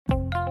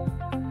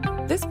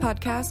This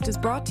podcast is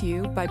brought to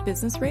you by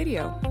Business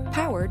Radio,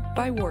 powered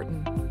by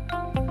Wharton.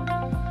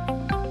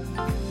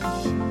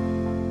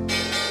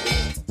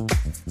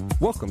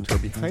 Welcome to our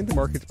Behind the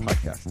Markets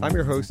podcast. I'm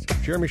your host,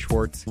 Jeremy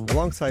Schwartz.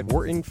 Alongside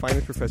Wharton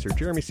Finance Professor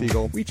Jeremy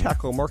Siegel, we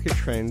tackle market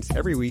trends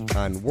every week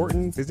on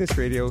Wharton Business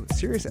Radio,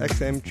 Sirius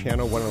XM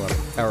Channel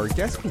 111. Our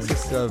guest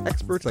consists of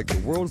experts like the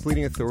world's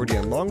leading authority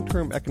on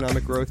long-term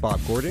economic growth, Bob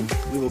Gordon.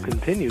 We will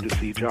continue to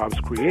see jobs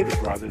created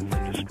rather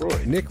than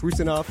destroyed. Nick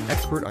Rusinoff,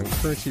 expert on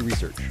currency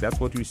research. That's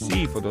what you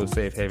see for those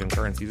safe haven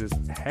currencies is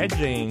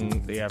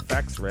hedging the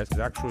FX risk is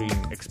actually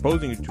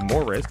exposing you to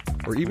more risk.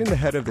 Or even the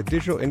head of the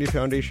Digital India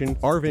Foundation,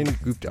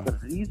 Arvind Gupta.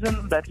 The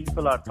reason that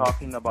people are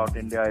talking about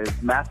India is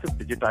massive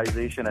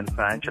digitization and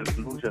financial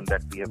inclusion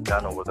that we have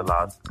done over the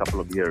last couple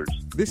of years.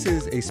 This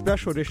is a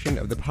special edition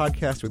of the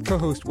podcast with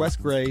co-host Wes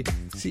Gray,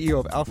 CEO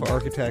of Alpha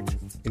Architect.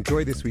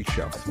 Enjoy this week's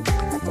show.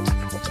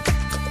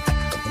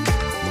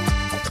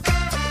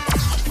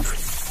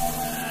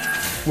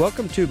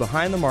 Welcome to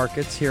Behind the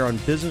Markets here on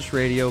Business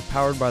Radio,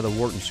 powered by the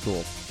Wharton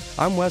School.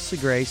 I'm Wesley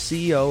Gray,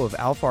 CEO of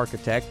Alpha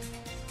Architect,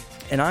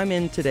 and I'm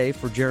in today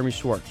for Jeremy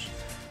Schwartz.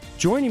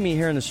 Joining me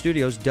here in the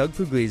studio is Doug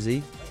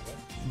Pugliese,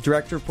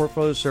 Director of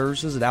Portfolio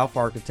Services at Alpha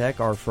Architect,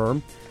 our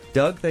firm.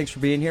 Doug, thanks for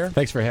being here.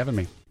 Thanks for having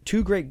me.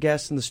 Two great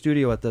guests in the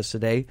studio with us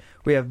today.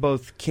 We have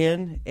both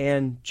Ken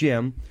and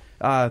Jim.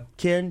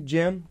 Ken,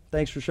 Jim,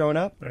 thanks for showing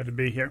up. Glad to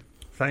be here.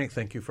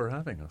 Thank you for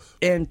having us.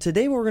 And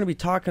today what we're going to be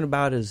talking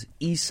about is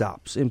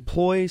ESOPs,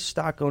 Employee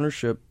Stock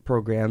Ownership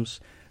Programs.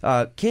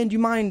 Ken, do you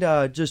mind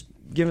just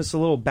giving us a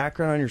little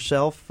background on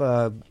yourself,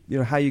 how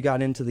you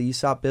got into the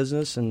ESOP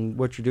business and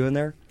what you're doing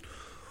there?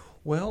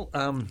 Well,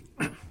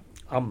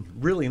 I'm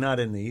really not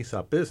in the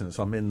ESOP business.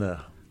 I'm in the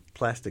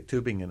plastic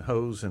tubing and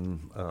hose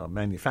and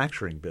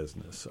manufacturing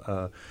business.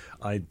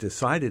 I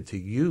decided to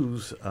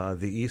use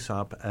the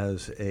ESOP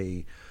as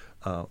a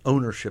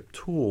ownership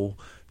tool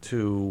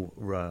to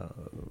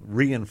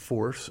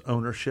reinforce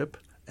ownership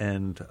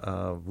and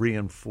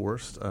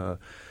reinforce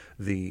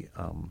the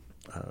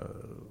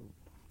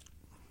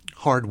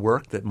hard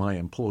work that my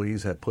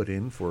employees have put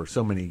in for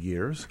so many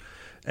years.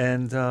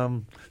 And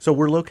so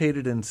we're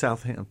located in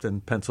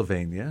Southampton,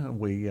 Pennsylvania.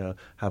 We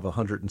have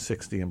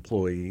 160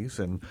 employees,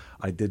 and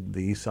I did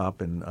the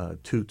ESOP in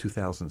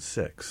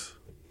 2006.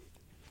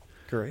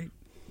 Great.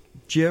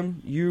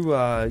 Jim,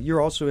 you're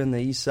also in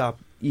the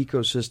ESOP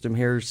ecosystem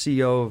here,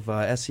 CEO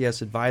of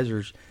SES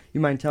Advisors. You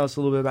mind tell us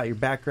a little bit about your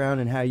background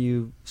and how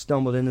you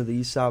stumbled into the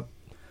ESOP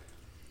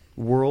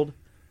world?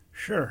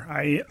 Sure.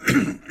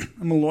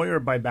 I'm a lawyer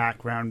by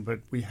background,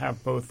 but we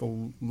have both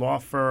a law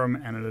firm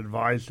and an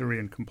advisory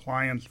and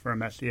compliance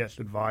firm, SES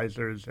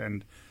Advisors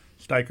and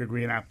Steiker,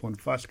 Green, Apple, and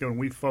Fusco, and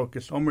we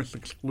focus almost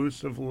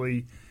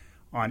exclusively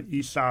on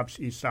ESOPs,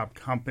 ESOP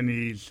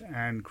companies,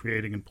 and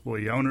creating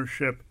employee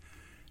ownership.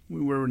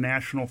 We're a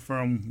national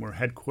firm. We're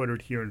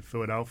headquartered here in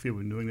Philadelphia.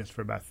 We've been doing this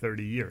for about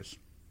 30 years.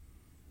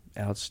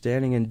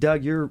 Outstanding. And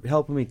Doug, you're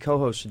helping me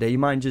co-host today. You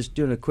mind just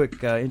doing a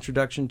quick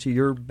introduction to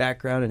your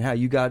background and how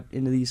you got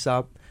into the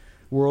ESOP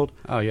world?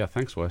 Oh, yeah.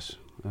 Thanks, Wes.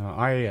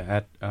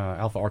 At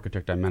Alpha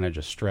Architect, I manage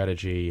a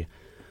strategy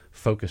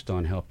focused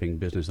on helping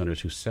business owners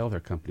who sell their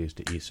companies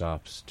to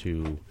ESOPs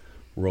to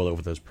roll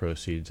over those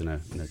proceeds in a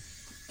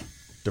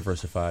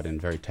diversified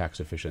and very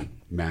tax-efficient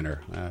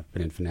manner. I've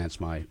been in finance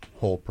my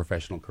whole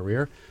professional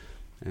career,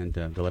 and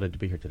delighted to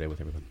be here today with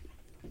everyone.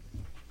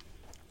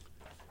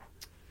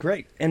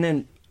 Great. And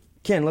then,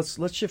 Ken,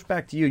 let's shift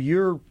back to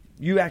you.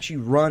 You actually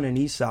run an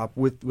ESOP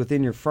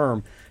within your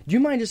firm. Do you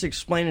mind just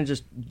explaining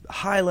just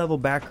high-level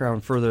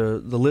background for the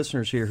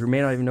listeners here who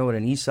may not even know what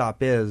an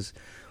ESOP is?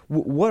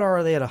 What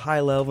are they at a high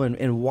level,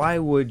 and why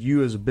would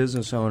you as a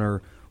business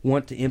owner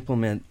want to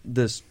implement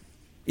this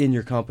in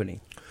your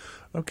company?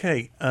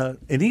 Okay, an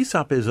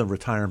ESOP is a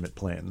retirement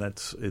plan.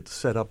 It's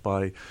set up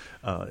by.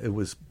 It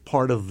was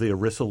part of the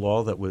ERISA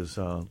law that was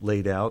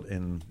laid out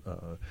in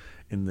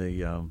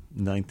the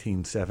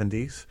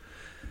 1970s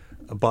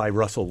by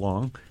Russell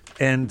Long,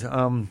 and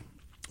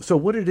so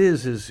what it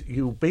is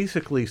you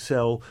basically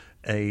sell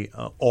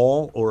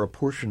all or a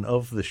portion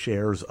of the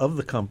shares of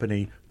the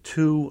company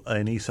to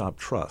an ESOP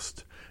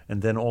trust,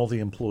 and then all the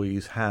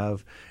employees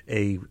have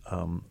an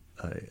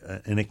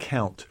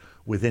account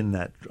within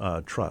that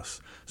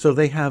trust. So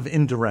they have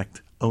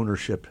indirect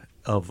ownership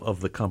of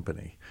the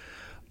company.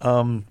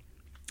 Why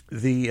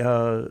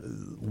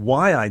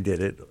I did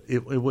it,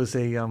 it was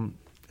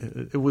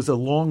a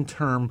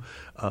long-term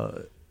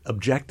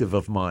objective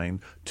of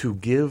mine to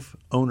give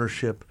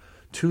ownership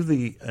to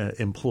the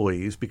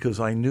employees, because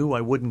I knew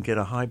I wouldn't get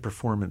a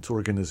high-performance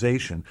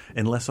organization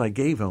unless I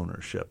gave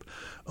ownership.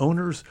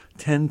 Owners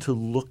tend to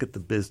look at the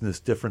business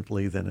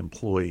differently than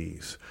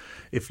employees.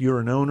 If you're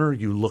an owner,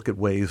 you look at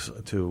ways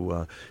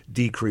to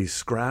decrease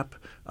scrap,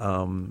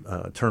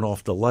 turn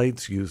off the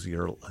lights, use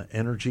your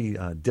energy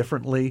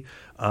differently,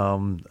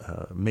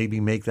 maybe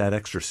make that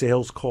extra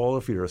sales call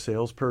if you're a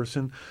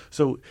salesperson.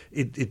 So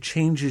it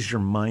changes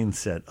your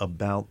mindset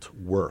about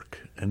work,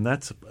 and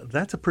that's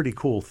a pretty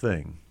cool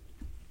thing.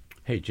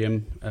 Hey,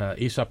 Jim,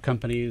 ESOP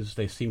companies,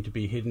 they seem to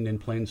be hidden in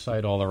plain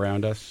sight all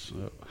around us.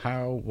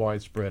 How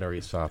widespread are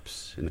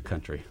ESOPs in the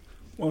country?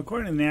 Well,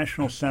 according to the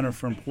National Center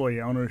for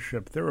Employee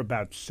Ownership, there are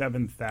about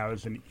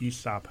 7,000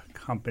 ESOP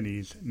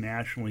companies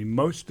nationally.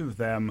 Most of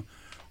them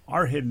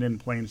are hidden in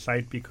plain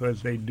sight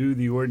because they do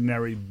the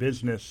ordinary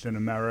business in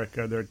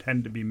America. There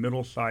tend to be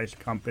middle-sized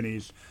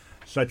companies,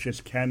 such as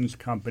Ken's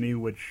company,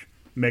 which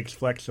makes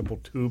flexible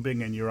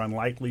tubing, and you're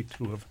unlikely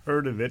to have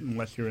heard of it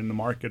unless you're in the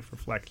market for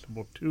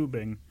flexible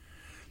tubing.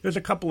 There's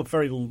a couple of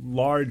very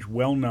large,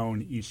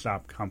 well-known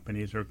ESOP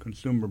companies or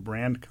consumer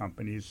brand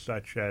companies,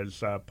 such as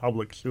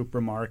Publix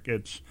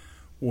supermarkets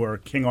or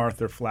King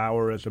Arthur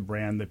Flour as a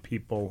brand that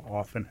people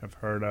often have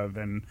heard of,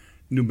 and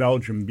New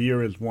Belgium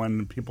beer is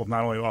one people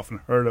not only often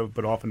heard of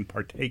but often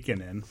partaken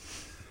in.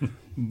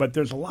 But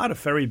there's a lot of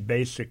very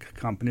basic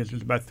companies.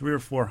 There's about 300 or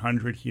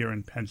 400 here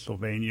in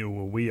Pennsylvania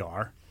where we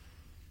are.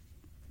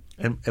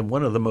 And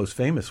one of the most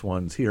famous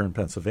ones here in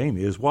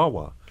Pennsylvania is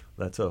Wawa.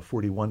 That's a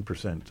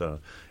 41%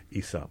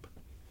 ESOP.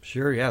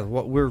 Sure, yeah.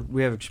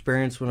 We have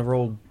experience. One of our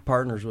old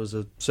partners was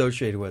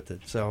associated with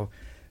it. So,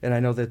 and I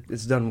know that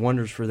it's done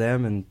wonders for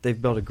them, and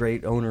they've built a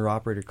great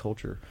owner-operated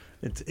culture.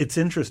 It's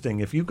interesting.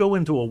 If you go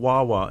into a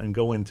Wawa and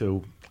go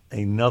into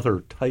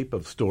another type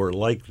of store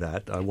like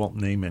that, I won't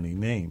name any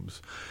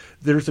names,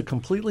 there's a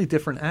completely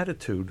different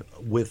attitude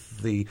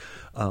with the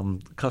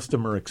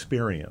customer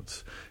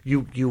experience.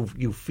 You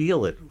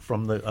feel it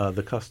from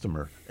the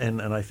customer,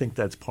 and I think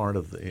that's part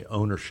of the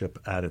ownership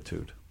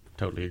attitude.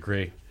 Totally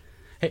agree.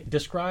 Hey,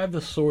 describe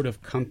the sort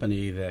of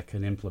company that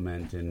can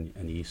implement an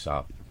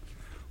ESOP.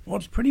 Well,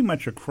 it's pretty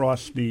much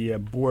across the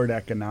board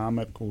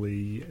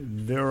economically.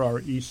 There are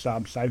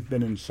ESOPs. I've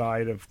been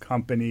inside of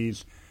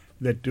companies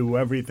that do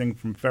everything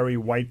from very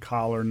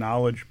white-collar,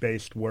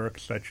 knowledge-based work,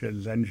 such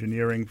as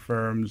engineering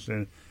firms,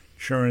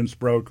 insurance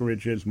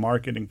brokerages,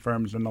 marketing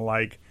firms, and the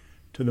like,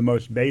 to the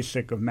most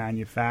basic of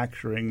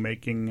manufacturing,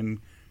 making and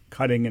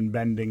cutting and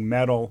bending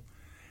metal,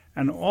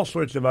 and all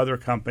sorts of other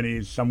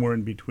companies somewhere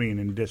in between,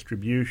 in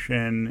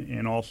distribution,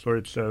 in all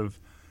sorts of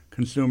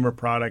consumer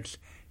products.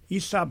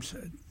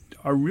 ESOPs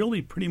are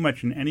really pretty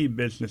much in any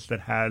business that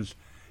has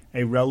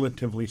a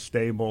relatively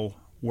stable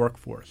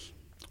workforce.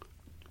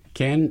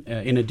 Ken,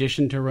 in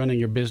addition to running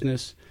your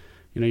business,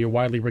 you're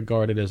widely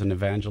regarded as an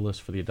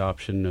evangelist for the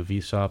adoption of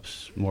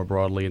ESOPs more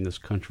broadly in this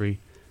country.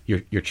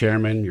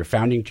 You're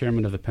founding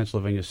chairman of the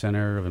Pennsylvania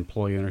Center of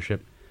Employee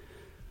Ownership.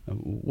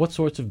 What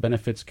sorts of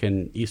benefits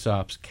can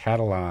ESOPs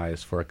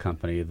catalyze for a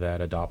company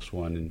that adopts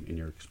one in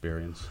your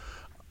experience?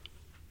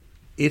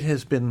 It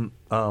has been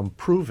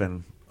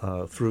proven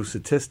through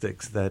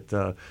statistics that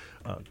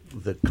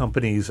the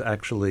companies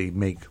actually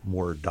make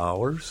more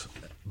dollars.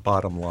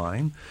 Bottom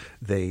line,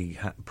 they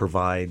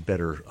provide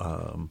better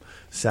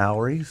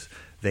salaries.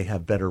 They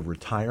have better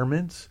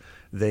retirements.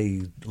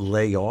 They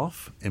lay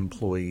off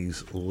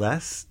employees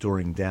less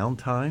during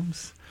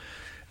downtimes,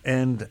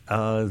 and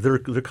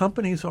their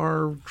companies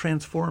are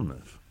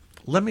transformative.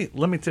 Let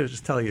me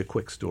just tell you a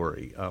quick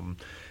story.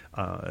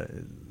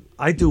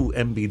 I do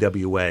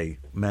MBWA,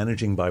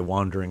 managing by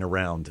wandering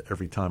around,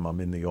 every time I'm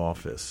in the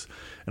office,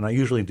 and I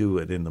usually do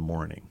it in the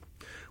morning.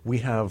 We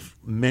have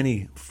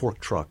many fork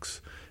trucks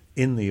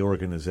in the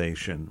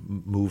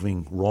organization,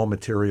 moving raw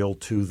material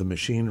to the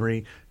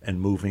machinery and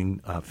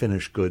moving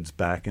finished goods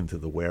back into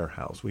the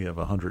warehouse. We have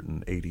a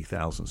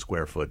 180,000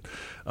 square foot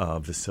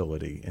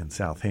facility in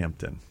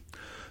Southampton.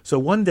 So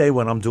one day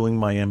when I'm doing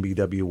my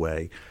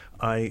MBWA,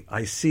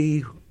 I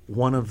see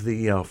one of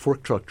the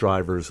fork truck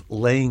drivers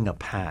laying a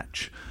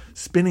patch,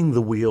 spinning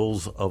the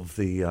wheels of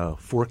the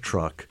fork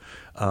truck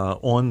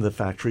on the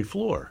factory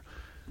floor.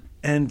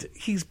 And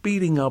he's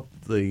beating up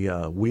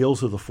the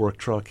wheels of the fork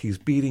truck. He's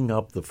beating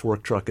up the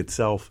fork truck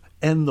itself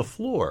and the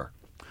floor.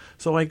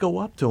 So I go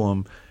up to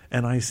him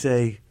and I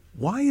say,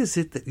 "Why is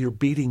it that you're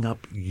beating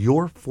up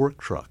your fork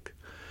truck?"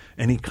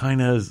 And he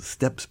kind of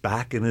steps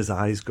back and his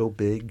eyes go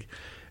big.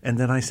 And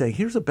then I say,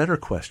 "Here's a better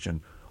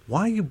question.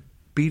 Why are you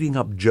beating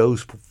up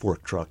Joe's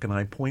fork truck?" And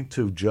I point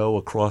to Joe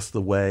across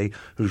the way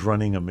who's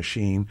running a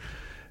machine,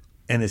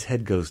 and his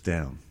head goes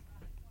down.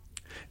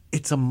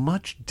 It's a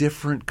much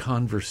different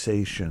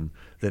conversation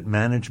that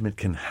management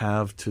can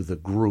have to the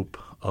group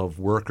of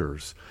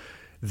workers.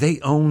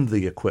 They own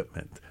the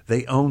equipment.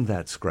 They own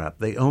that scrap.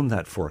 They own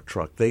that fork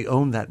truck. They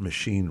own that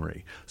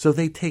machinery. So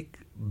they take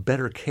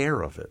better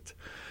care of it.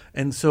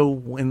 And so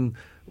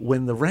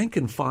when the rank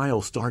and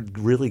file start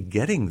really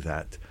getting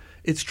that,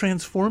 it's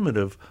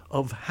transformative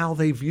of how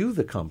they view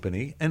the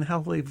company and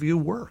how they view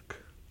work.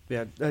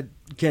 Yeah,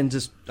 Ken,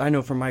 I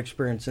know from my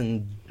experience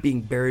in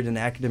being buried in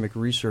academic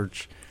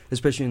research,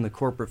 especially in the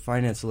corporate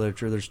finance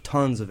literature, there's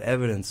tons of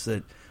evidence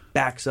that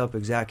backs up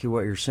exactly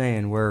what you're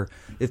saying, where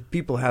if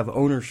people have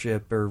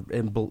ownership they're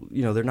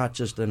not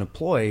just an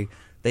employee,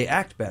 they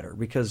act better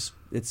because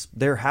it's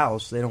their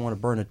house. They don't want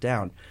to burn it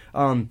down.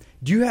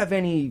 Do you have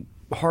any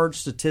hard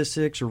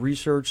statistics or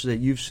research that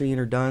you've seen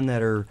or done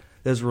that are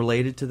that's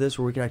related to this,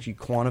 where we can actually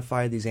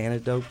quantify these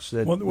anecdotes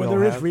that well, we all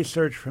there is have?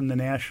 research from the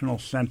National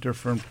Center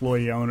for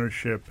Employee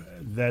Ownership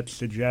that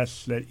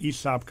suggests that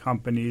ESOP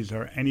companies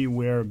are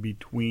anywhere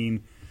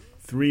between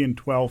 3 and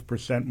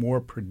 12% more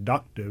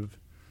productive,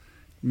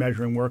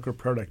 measuring worker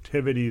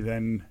productivity,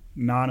 than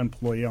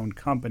non-employee-owned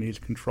companies,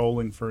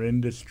 controlling for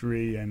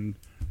industry and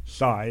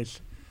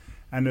size.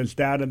 And there's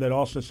data that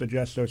also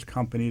suggests those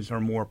companies are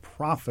more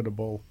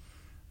profitable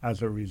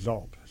as a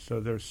result. So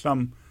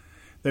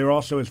there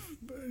also is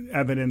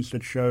evidence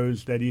that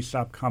shows that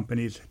ESOP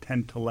companies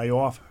tend to lay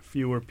off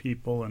fewer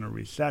people in a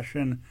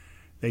recession.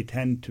 They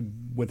tend to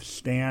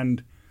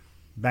withstand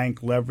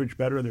bank leverage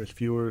better. There's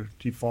fewer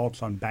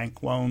defaults on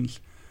bank loans.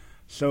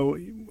 So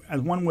as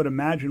one would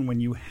imagine,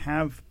 when you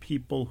have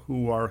people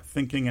who are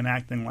thinking and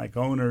acting like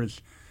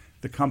owners,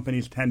 the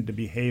companies tend to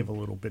behave a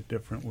little bit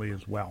differently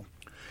as well.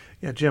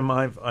 Yeah, Jim,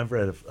 I've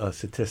read a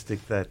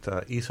statistic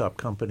that ESOP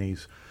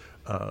companies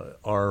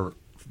are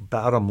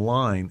bottom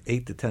line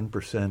 8 to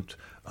 10%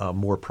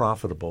 more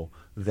profitable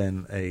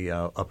than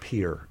a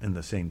peer in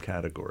the same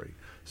category.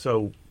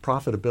 So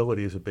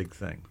profitability is a big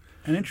thing.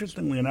 And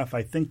interestingly enough,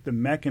 I think the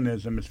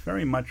mechanism is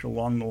very much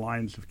along the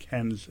lines of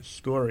Ken's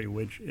story,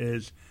 which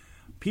is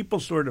people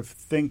sort of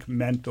think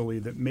mentally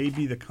that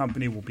maybe the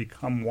company will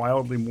become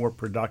wildly more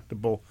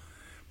productive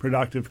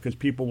because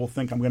people will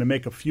think, I'm going to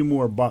make a few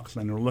more bucks,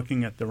 and they're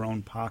looking at their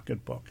own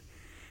pocketbook.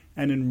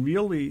 And in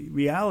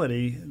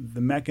reality,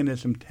 the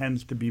mechanism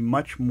tends to be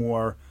much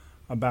more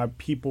about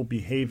people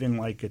behaving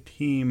like a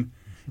team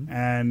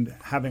and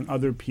having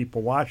other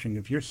people watching.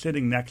 If you're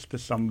sitting next to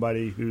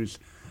somebody who's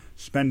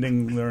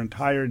spending their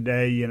entire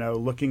day,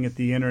 looking at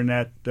the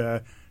internet,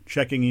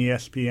 checking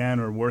ESPN,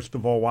 or worst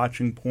of all,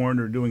 watching porn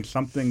or doing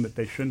something that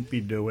they shouldn't be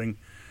doing,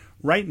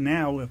 right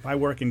now, if I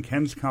work in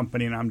Ken's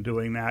company and I'm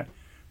doing that,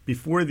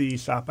 before the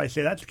ESOP, I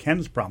say, that's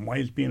Ken's problem. Why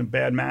he's being a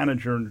bad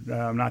manager and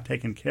not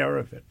taking care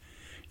of it.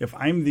 If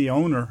I'm the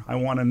owner, I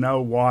want to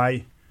know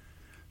why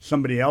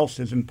somebody else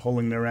isn't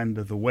pulling their end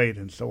of the weight.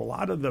 And so a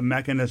lot of the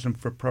mechanism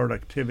for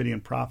productivity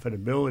and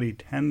profitability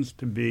tends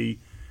to be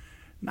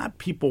not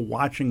people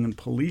watching and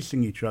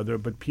policing each other,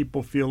 but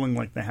people feeling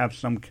like they have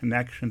some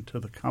connection to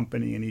the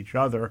company and each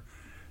other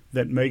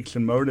that makes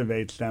and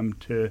motivates them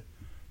to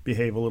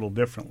behave a little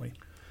differently.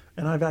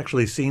 And I've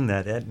actually seen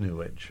that at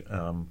Newedge.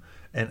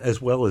 And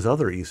as well as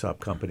other ESOP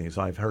companies,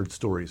 I've heard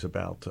stories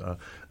about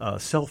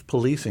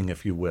self-policing,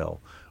 if you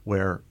will,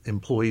 where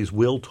employees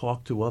will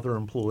talk to other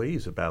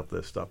employees about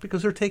this stuff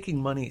because they're taking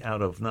money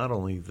out of not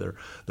only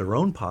their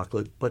own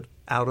pocket, but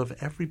out of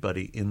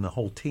everybody in the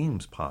whole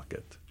team's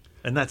pocket.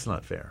 And that's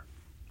not fair.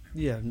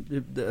 Yeah,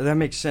 that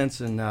makes sense.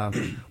 And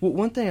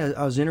one thing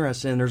I was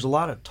interested in, there's a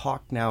lot of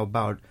talk now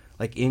about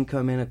like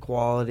income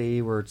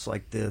inequality, where it's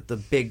like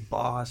the big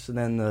boss and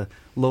then the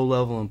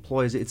low-level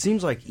employees. It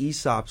seems like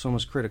ESOPs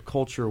almost create a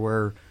culture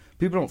where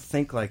people don't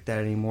think like that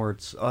anymore.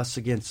 It's us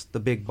against the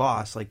big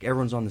boss. Like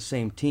everyone's on the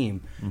same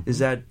team. Mm-hmm. Is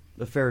that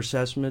a fair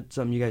assessment?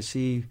 Something you guys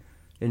see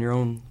in your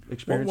own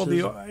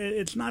experiences? Well,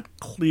 it's not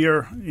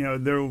clear.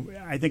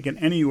 I think in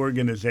any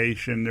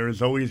organization there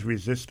is always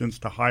resistance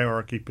to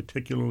hierarchy,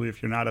 particularly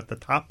if you're not at the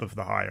top of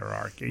the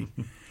hierarchy.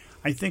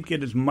 I think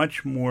it is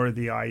much more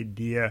the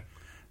idea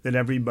that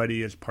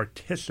everybody is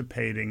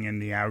participating in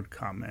the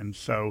outcome. And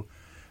so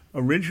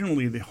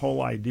originally the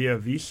whole idea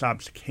of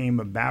ESOPs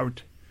came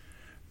about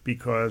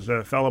because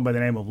a fellow by the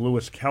name of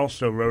Louis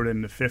Kelso wrote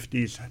in the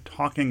 50s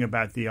talking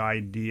about the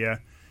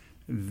idea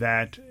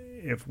that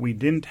if we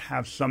didn't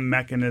have some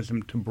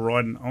mechanism to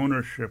broaden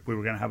ownership, we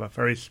were going to have a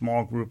very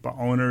small group of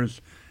owners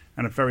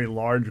and a very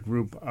large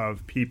group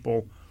of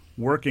people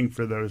working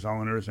for those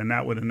owners, and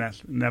that would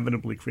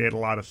inevitably create a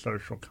lot of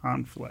social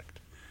conflict.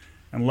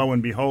 And lo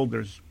and behold,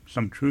 there's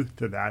some truth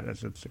to that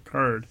as it's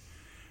occurred.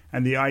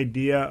 And the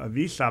idea of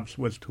ESOPs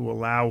was to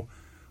allow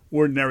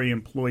ordinary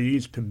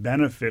employees to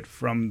benefit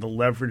from the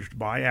leveraged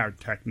buyout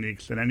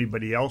techniques that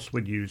anybody else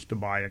would use to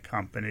buy a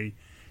company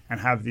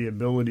and have the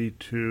ability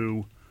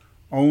to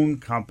own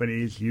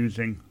companies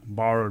using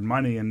borrowed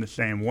money in the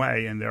same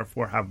way and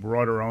therefore have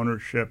broader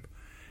ownership.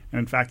 And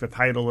in fact, the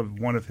title of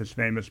one of his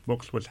famous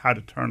books was How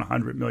to Turn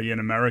 100 Million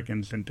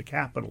Americans into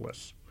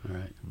Capitalists.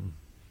 Right.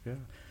 Yeah.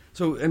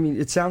 So, I mean,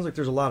 it sounds like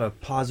there's a lot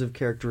of positive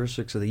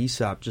characteristics of the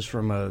ESOP just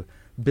from a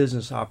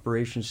business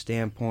operations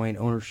standpoint,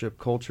 ownership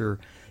culture.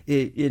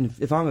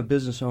 If I'm a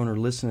business owner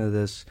listening to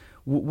this,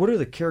 what are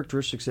the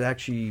characteristics that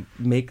actually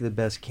make the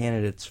best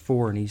candidates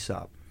for an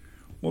ESOP?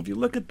 Well, if you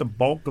look at the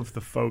bulk of the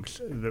folks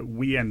that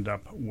we end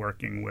up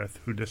working with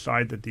who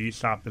decide that the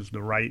ESOP is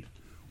the right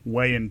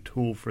way and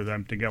tool for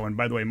them to go, and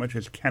by the way, much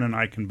as Ken and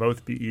I can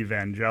both be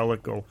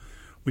evangelical,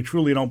 we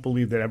truly don't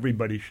believe that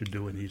everybody should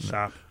do an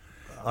ESOP.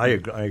 I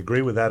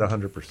agree with that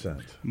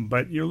 100%.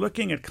 But you're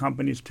looking at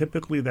companies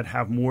typically that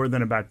have more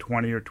than about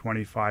 20 or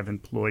 25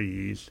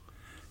 employees.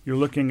 You're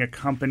looking at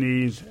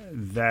companies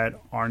that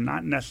are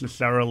not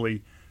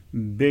necessarily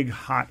big,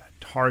 hot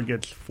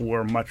targets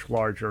for much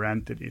larger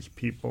entities.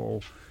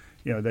 People,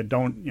 that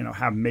don't,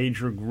 have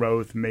major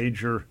growth,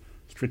 major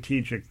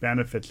strategic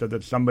benefit so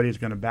that somebody's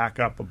going to back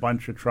up a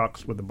bunch of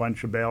trucks with a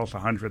bunch of bales,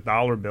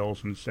 $100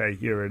 bills, and say,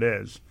 here it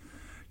is.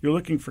 You're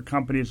looking for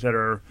companies that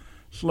are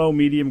slow,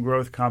 medium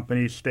growth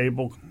companies,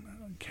 stable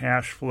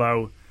cash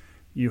flow.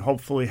 You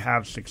hopefully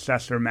have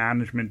successor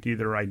management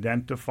either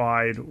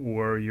identified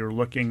or you're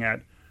looking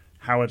at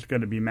how it's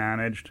going to be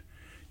managed.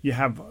 You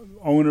have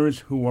owners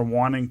who are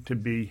wanting to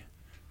be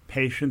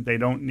patient. They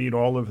don't need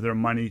all of their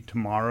money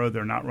tomorrow.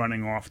 They're not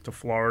running off to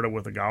Florida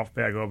with a golf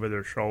bag over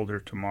their shoulder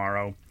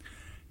tomorrow.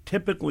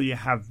 Typically, you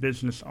have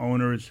business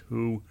owners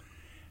who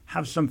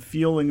have some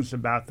feelings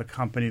about the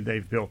company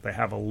they've built. They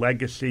have a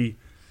legacy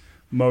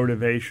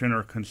motivation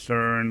or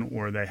concern,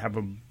 or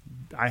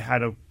I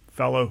had a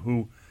fellow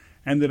who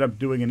ended up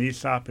doing an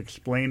ESOP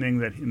explaining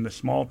that in the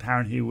small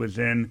town he was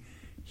in,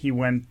 he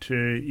went to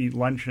eat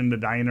lunch in the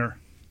diner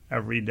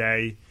every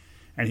day,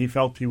 and he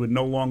felt he would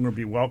no longer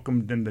be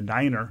welcomed in the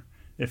diner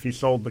if he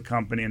sold the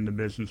company and the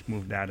business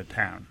moved out of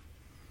town.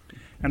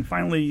 And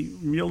finally,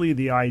 really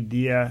the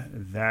idea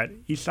that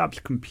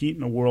ESOPs compete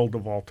in a world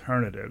of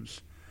alternatives.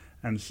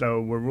 And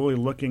so we're really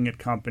looking at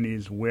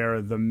companies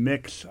where the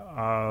mix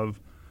of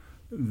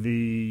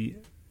the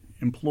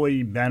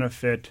employee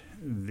benefit,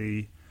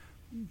 the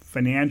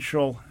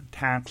financial,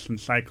 tax, and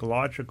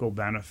psychological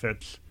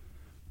benefits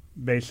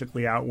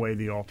basically outweigh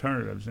the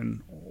alternatives.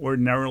 And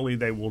ordinarily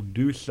they will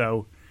do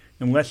so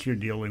unless you're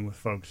dealing with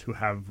folks who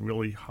have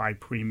really high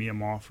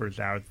premium offers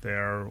out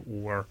there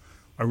or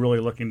are really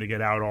looking to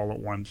get out all at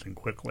once and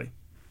quickly.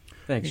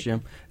 Thanks,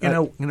 Jim.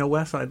 You know,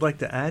 Wes, I'd like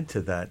to add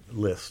to that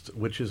list,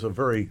 which is a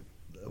very,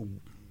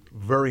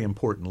 very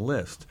important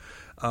list.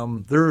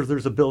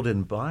 There's a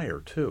built-in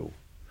buyer, too.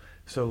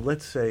 So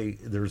let's say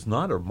there's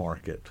not a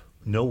market.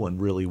 No one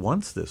really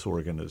wants this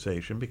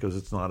organization because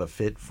it's not a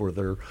fit for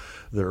their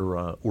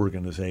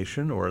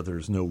organization, or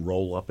there's no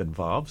roll-up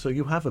involved. So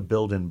you have a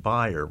built-in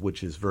buyer,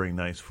 which is very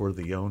nice for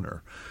the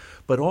owner.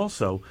 But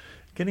also,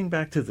 getting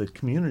back to the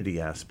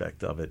community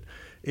aspect of it,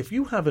 if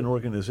you have an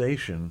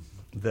organization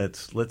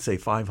that's, let's say,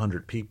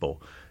 500 people,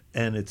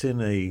 and it's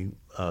in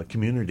a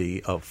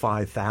community of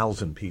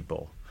 5,000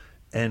 people,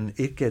 and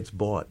it gets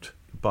bought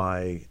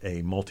by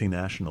a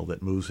multinational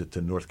that moves it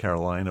to North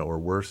Carolina or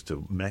worse,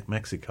 to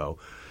Mexico,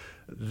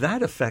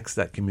 that affects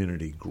that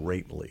community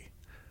greatly.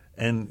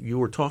 And you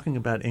were talking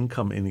about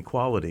income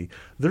inequality.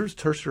 There's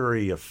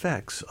tertiary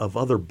effects of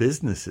other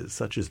businesses,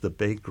 such as the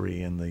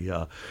bakery and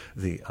the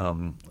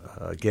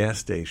gas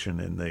station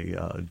and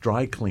the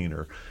dry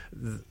cleaner.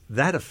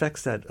 That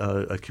affects that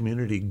a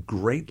community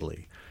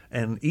greatly.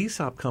 And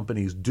ESOP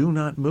companies do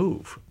not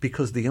move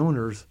because the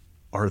owners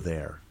are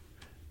there.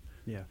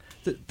 Yeah.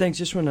 Thanks.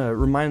 Just want to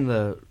remind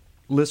the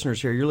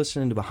listeners here, you're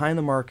listening to Behind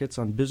the Markets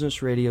on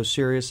Business Radio,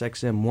 Sirius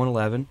XM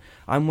 111.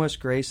 I'm Wes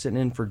Gray, sitting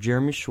in for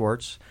Jeremy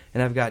Schwartz,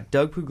 and I've got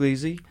Doug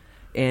Pugliese,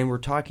 and we're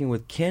talking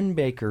with Ken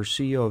Baker,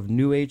 CEO of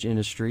New Age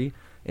Industry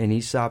and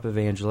ESOP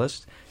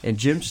evangelist, and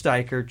Jim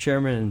Steiker,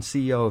 Chairman and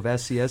CEO of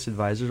SCS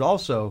Advisors,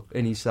 also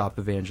an ESOP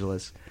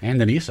evangelist.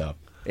 And an ESOP.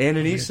 And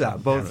an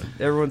ESOP. Both.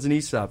 Everyone's an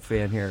ESOP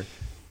fan here.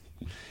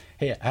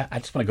 Hey, I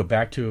just want to go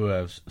back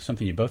to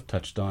something you both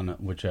touched on,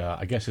 which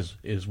I guess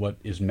is what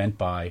is meant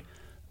by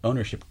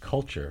ownership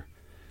culture.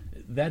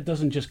 That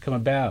doesn't just come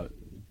about,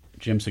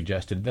 Jim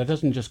suggested, that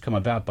doesn't just come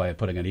about by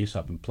putting an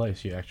ESOP in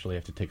place. You actually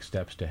have to take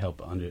steps to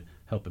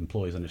help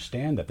employees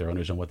understand that they're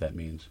owners and what that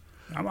means.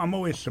 I'm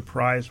always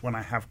surprised when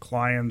I have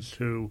clients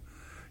who,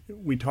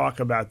 we talk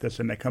about this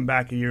and they come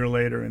back a year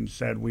later and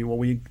said,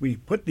 we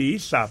put the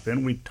ESOP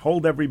in, we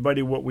told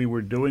everybody what we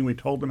were doing, we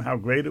told them how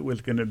great it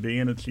was going to be,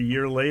 and it's a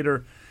year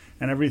later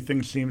and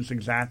everything seems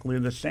exactly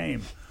the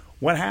same.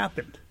 What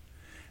happened?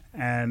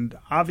 And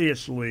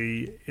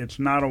obviously, it's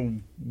not a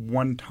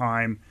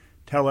one-time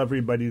tell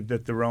everybody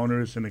that they're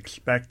owners and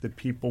expect that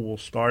people will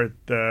start,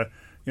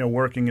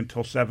 working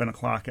until 7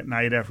 o'clock at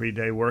night every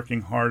day,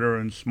 working harder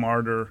and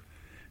smarter.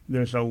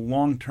 There's a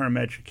long-term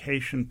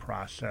education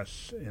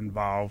process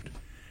involved.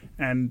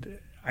 And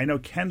I know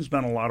Ken's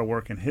done a lot of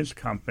work in his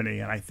company,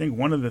 and I think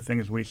one of the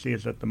things we see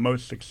is that the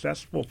most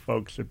successful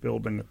folks at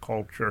building a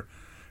culture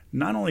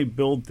not only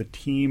build the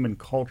team and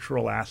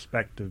cultural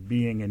aspect of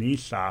being an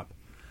ESOP,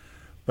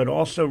 but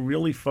also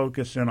really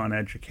focus in on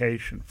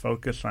education,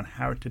 focus on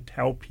how to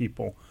tell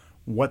people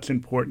what's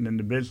important in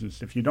the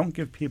business. If you don't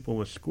give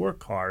people a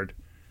scorecard,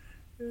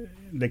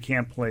 they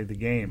can't play the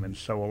game. And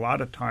so a lot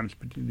of times,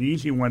 the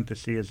easy one to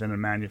see is in a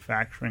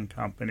manufacturing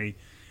company.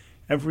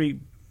 Every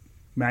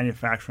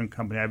manufacturing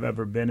company I've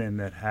ever been in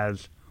that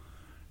has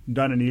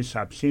done an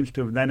ESOP seems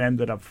to have then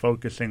ended up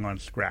focusing on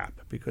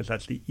scrap, because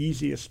that's the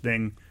easiest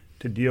thing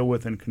to deal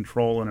with and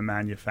control in a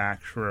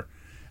manufacturer.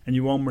 And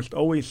you almost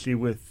always see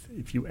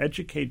if you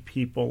educate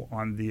people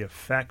on the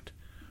effect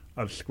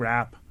of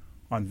scrap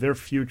on their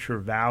future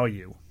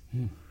value,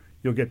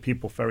 you'll get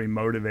people very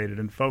motivated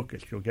and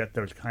focused. You'll get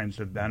those kinds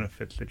of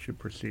benefits that you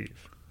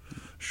perceive.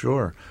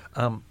 Sure.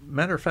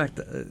 Matter of fact,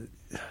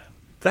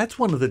 That's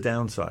one of the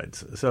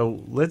downsides.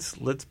 So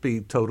let's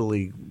be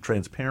totally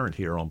transparent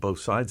here on both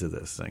sides of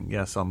this thing.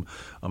 Yes, I'm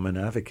an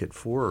advocate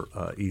for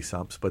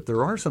ESOPs, but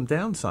there are some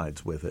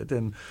downsides with it,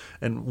 and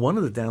one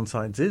of the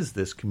downsides is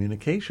this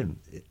communication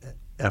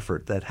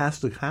effort that has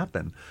to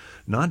happen,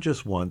 not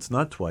just once,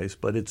 not twice,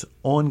 but it's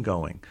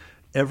ongoing.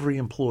 Every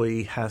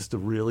employee has to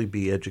really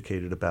be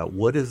educated about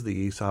what is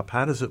the ESOP,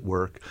 how does it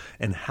work,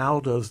 and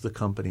how does the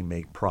company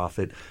make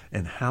profit,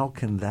 and how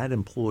can that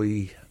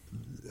employee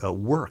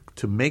work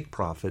to make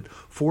profit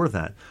for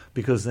that,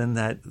 because then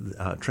that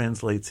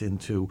translates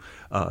into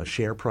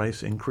share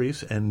price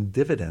increase and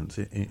dividends,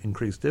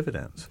 increased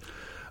dividends.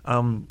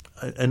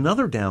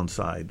 Another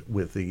downside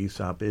with the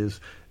ESOP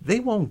is they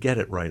won't get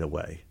it right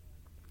away.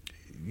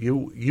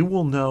 You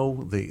will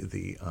know,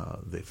 the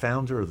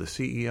founder or the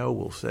CEO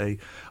will say,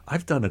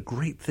 I've done a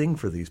great thing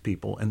for these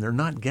people, and they're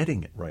not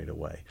getting it right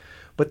away.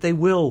 But they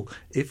will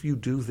if you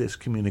do this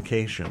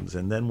communications,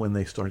 and then when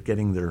they start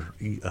getting their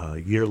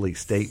yearly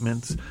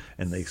statements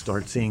and they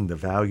start seeing the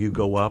value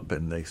go up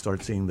and they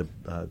start seeing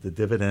the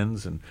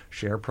dividends and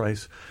share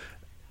price,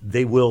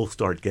 they will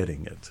start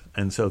getting it.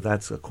 And so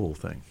that's a cool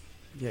thing.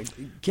 Yeah,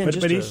 Ken,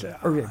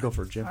 go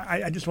for it, Jim.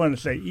 I just wanted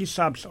to say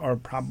ESOPs are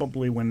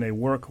probably, when they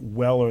work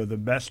well, are the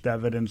best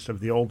evidence of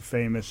the old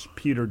famous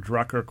Peter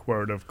Drucker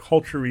quote of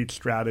culture eats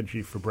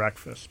strategy for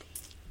breakfast.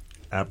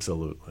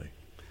 Absolutely.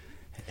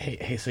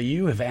 Hey, so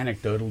you have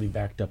anecdotally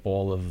backed up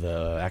all of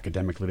the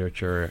academic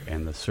literature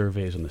and the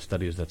surveys and the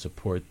studies that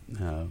support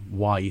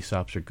why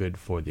ESOPs are good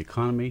for the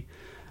economy.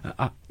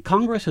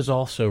 Congress has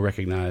also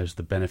recognized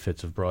the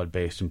benefits of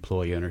broad-based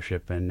employee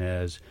ownership and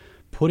has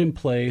put in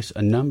place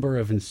a number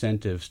of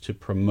incentives to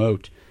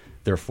promote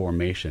their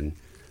formation.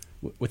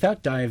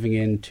 Without diving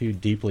in too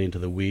deeply into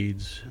the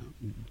weeds,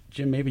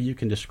 Jim, maybe you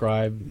can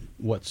describe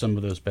what some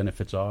of those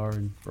benefits are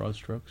in broad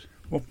strokes?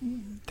 Well,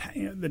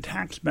 the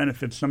tax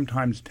benefits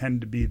sometimes tend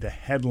to be the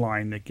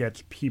headline that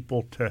gets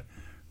people to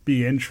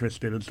be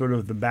interested. It's sort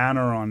of the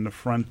banner on the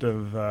front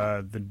of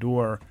the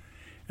door.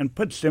 And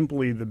put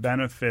simply, the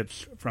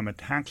benefits from a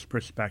tax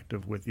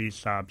perspective with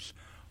ESOPs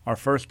are,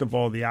 first of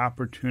all, the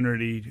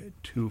opportunity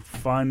to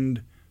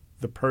fund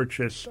the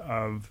purchase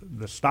of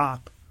the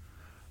stock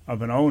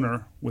of an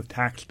owner with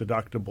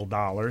tax-deductible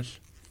dollars,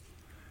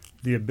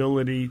 the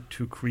ability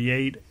to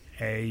create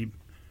a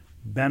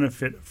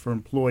benefit for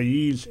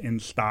employees in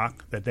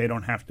stock that they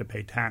don't have to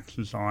pay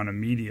taxes on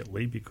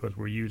immediately because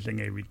we're using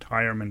a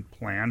retirement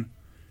plan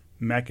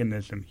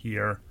mechanism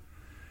here,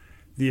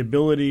 the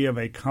ability of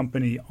a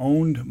company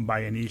owned by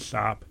an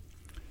ESOP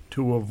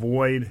to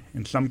avoid,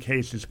 in some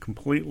cases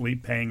completely,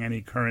 paying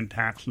any current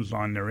taxes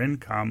on their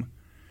income,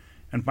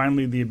 and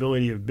finally the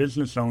ability of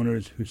business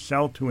owners who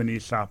sell to an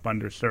ESOP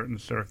under certain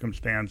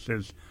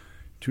circumstances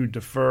to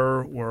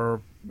defer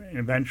or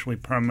eventually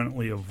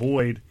permanently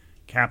avoid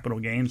capital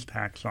gains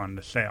tax on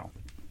the sale.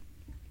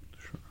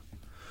 Sure.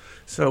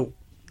 So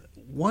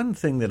one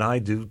thing that I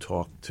do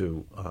talk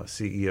to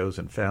CEOs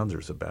and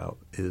founders about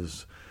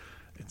is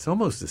it's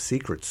almost the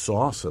secret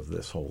sauce of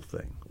this whole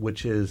thing,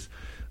 which is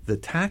the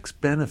tax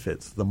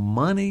benefits, the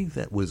money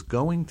that was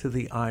going to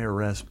the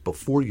IRS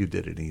before you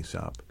did an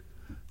ESOP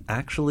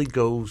actually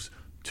goes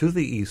to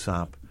the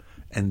ESOP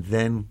and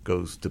then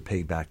goes to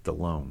pay back the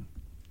loan.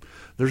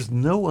 There's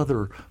no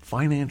other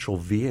financial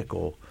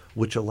vehicle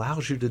which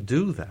allows you to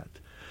do that.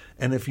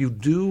 And if you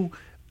do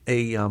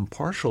a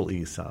partial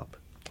ESOP,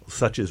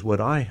 such as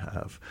what I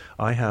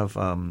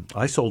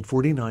sold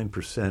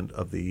 49%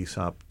 of the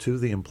ESOP to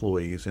the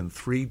employees in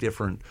 3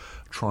 different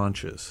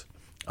tranches.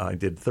 I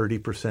did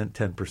 30%,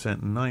 10%,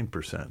 and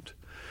 9%.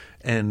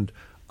 And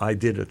I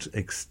did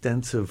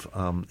extensive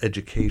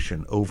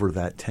education over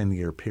that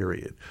 10-year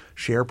period.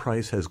 Share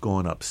price has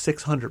gone up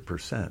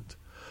 600%.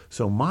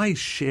 So my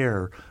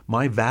share,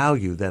 my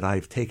value that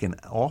I've taken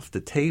off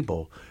the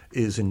table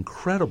is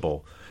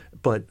incredible,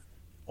 but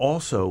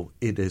also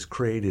it has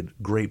created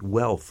great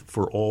wealth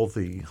for all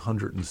the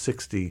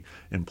 160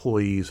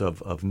 employees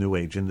of New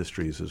Age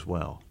Industries as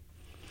well.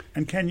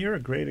 And Ken, you're a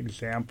great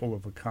example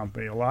of a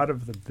company. A lot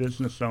of the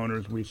business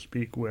owners we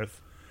speak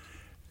with,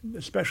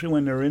 especially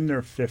when they're in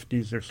their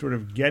 50s, they're sort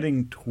of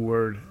getting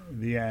toward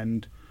the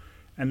end,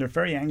 and they're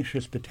very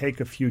anxious to take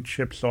a few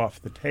chips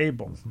off the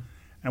table. Mm-hmm.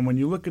 And when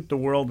you look at the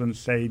world and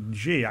say,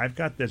 gee, I've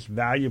got this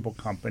valuable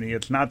company,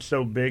 it's not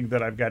so big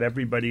that I've got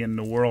everybody in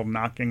the world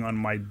knocking on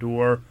my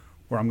door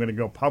where I'm going to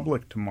go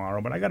public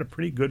tomorrow, but I got a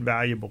pretty good,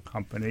 valuable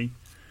company,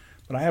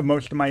 but I have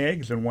most of my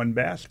eggs in one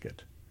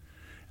basket.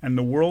 And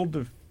the world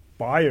of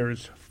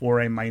buyers for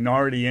a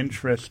minority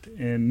interest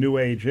in New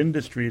Age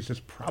Industries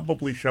is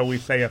probably, shall we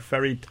say, a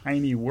very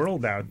tiny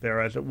world out there,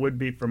 as it would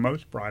be for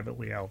most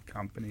privately held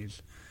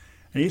companies.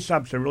 And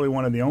ESOPs are really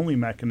one of the only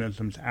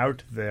mechanisms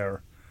out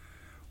there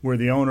where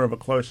the owner of a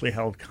closely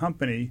held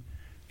company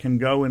can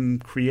go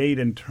and create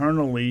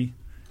internally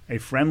a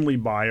friendly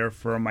buyer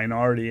for a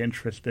minority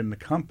interest in the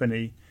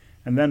company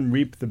and then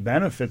reap the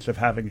benefits of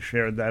having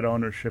shared that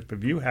ownership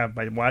if you have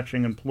by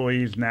watching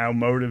employees now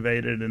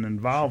motivated and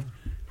involved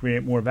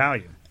create more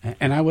value.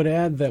 And I would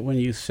add that when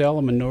you sell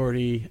a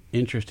minority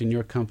interest in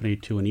your company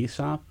to an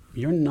ESOP,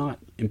 you're not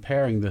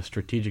impairing the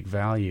strategic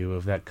value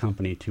of that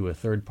company to a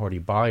third-party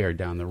buyer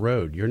down the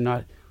road. You're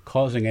not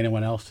causing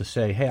anyone else to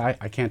say, hey,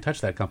 I can't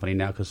touch that company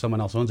now because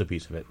someone else owns a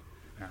piece of it.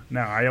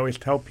 Now, I always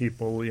tell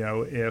people,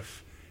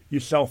 if you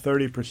sell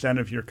 30%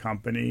 of your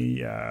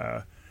company,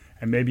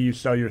 and maybe you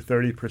sell your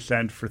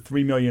 30% for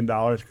 $3 million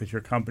because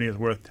your company is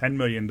worth $10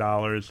 million,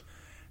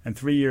 and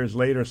 3 years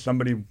later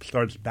somebody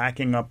starts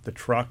backing up the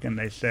truck and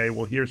they say,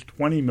 well, here's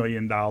 $20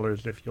 million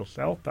if you'll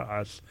sell to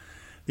us.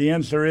 The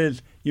answer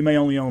is you may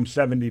only own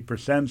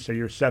 70%, so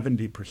you're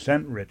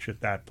 70% rich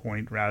at that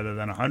point rather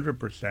than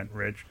 100%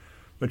 rich,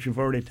 but you've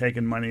already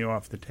taken money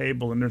off the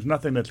table, and there's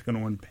nothing that's going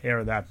to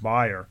impair that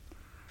buyer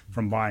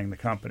from buying the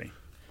company.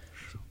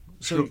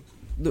 So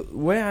the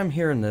way I'm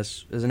hearing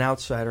this as an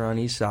outsider on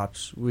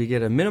ESOPs, we get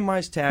to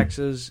minimize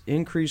taxes,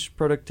 increase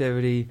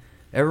productivity.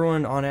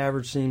 Everyone on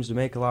average seems to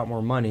make a lot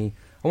more money.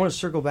 I want to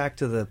circle back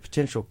to the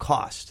potential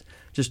cost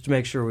just to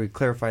make sure we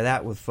clarify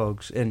that with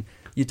folks. And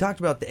you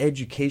talked about the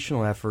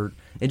educational effort,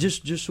 and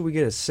just so we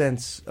get a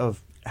sense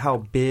of how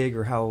big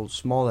or how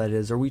small that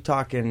is, are we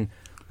talking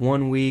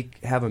 1 week,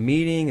 have a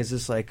meeting? Is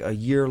this like a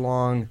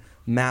year-long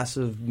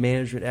massive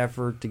management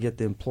effort to get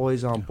the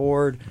employees on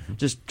board?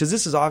 Just because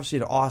this is obviously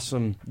an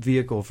awesome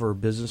vehicle for a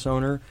business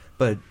owner,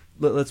 but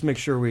let's make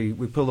sure we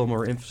put a little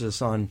more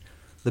emphasis on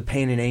the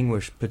pain and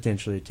anguish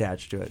potentially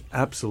attached to it.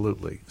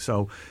 Absolutely.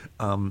 So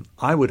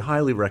I would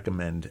highly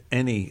recommend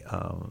any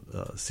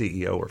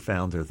CEO or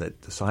founder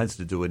that decides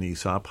to do an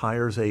ESOP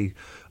hires a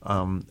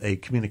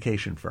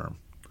communication firm.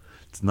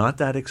 It's not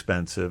that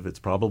expensive. It's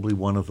probably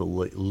one of the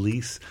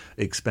least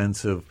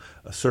expensive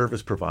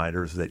service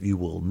providers that you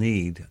will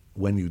need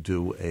when you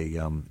do a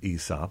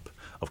ESOP.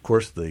 Of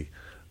course, the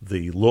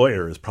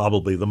lawyer is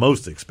probably the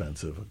most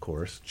expensive, of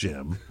course,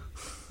 Jim.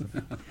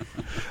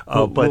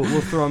 But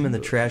we'll throw him in the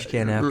trash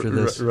can after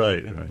this.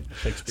 Right.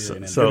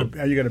 So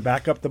are you going to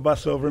back up the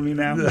bus over me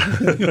now?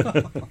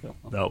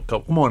 No,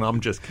 come on.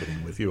 I'm just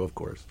kidding with you, of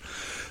course.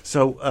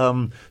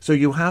 So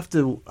you have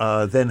to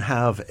then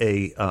have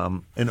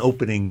an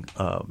opening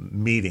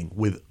meeting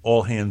with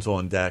all hands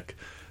on deck.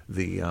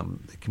 The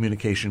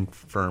communication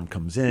firm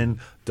comes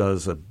in,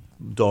 does a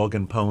dog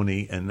and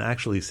pony, and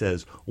actually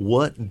says,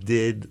 what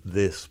did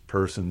this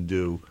person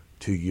do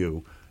to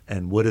you?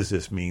 And what does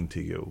this mean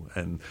to you?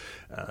 And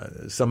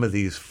some of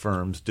these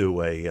firms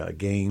do a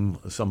game.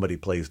 Somebody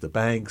plays the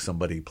bank,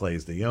 somebody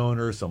plays the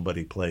owner,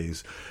 somebody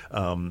plays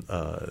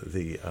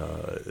the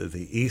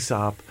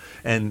ESOP,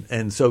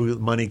 and so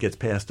money gets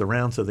passed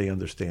around so they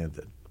understand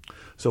it.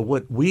 So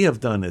what we have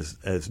done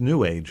as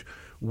New Age,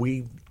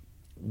 we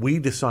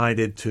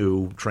decided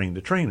to train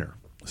the trainer.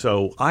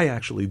 So I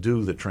actually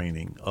do the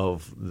training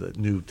of the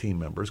new team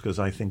members because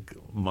I think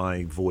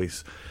my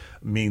voice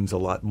means a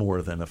lot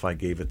more than if I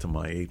gave it to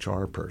my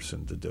HR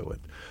person to do it.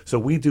 So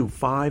we do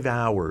 5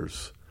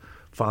 hours,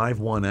 5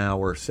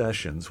 1-hour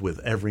sessions with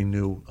every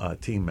new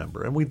team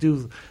member, and we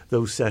do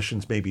those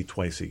sessions maybe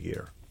twice a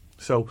year.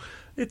 So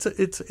it's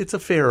a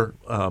fair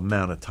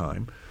amount of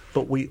time.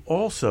 But we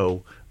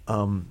also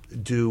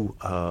do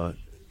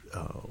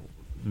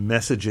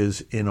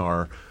messages in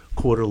our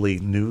quarterly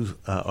newsletter,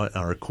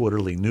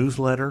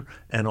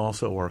 and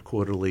also our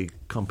quarterly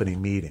company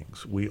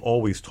meetings. We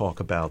always talk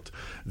about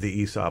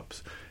the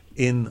ESOPs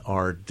in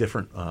our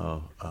different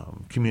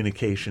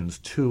communications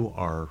to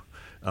our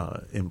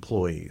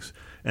employees.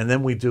 And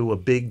then we do a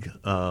big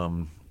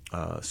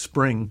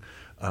spring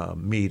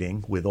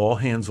meeting with all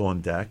hands on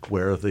deck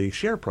where the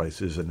share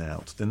price is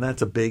announced, and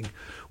that's a big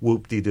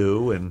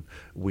whoop-de-doo. And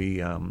we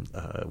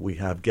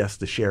have guess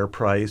the share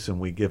price, and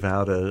we give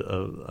out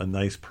a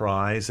nice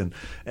prize,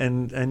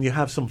 and you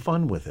have some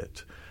fun with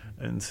it.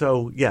 And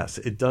so, yes,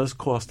 it does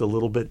cost a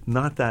little bit,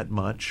 not that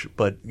much,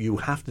 but you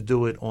have to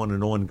do it on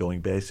an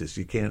ongoing basis.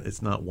 You can't;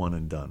 it's not one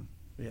and done.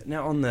 Yeah.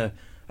 Now,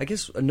 I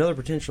guess another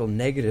potential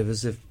negative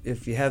is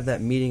if you have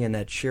that meeting and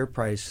that share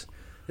price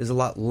is a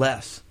lot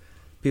less,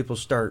 people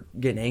start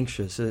getting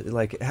anxious.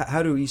 Like,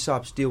 how do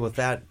ESOPs deal with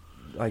that,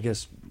 I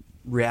guess,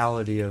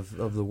 reality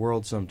of the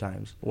world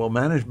sometimes? Well,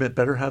 management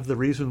better have the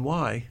reason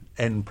why,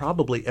 and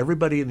probably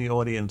everybody in the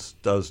audience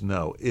does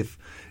know. If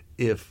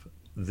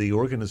the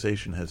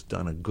organization has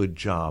done a good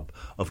job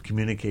of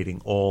communicating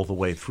all the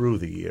way through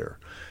the year,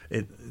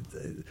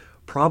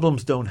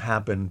 problems don't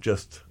happen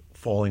just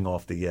falling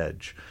off the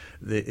edge.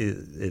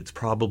 It's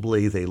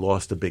probably they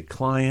lost a big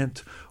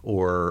client,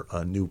 or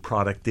a new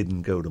product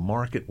didn't go to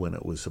market when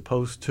it was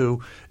supposed to.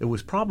 It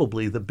was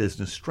probably the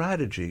business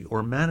strategy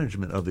or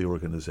management of the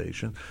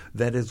organization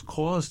that has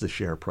caused the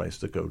share price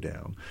to go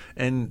down.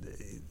 And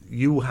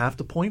you have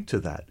to point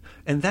to that.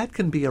 And that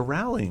can be a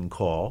rallying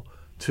call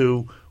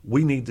to,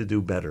 we need to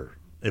do better.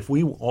 If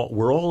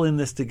we're all in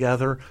this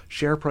together,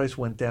 share price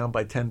went down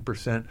by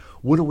 10%,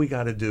 what do we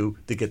got to do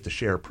to get the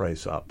share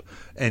price up?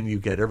 And you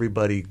get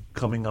everybody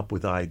coming up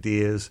with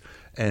ideas,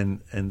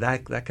 and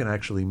that can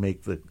actually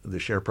make the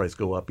share price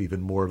go up even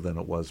more than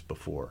it was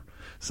before.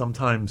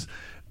 Sometimes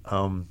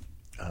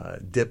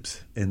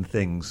dips in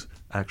things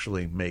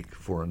actually make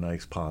for a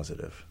nice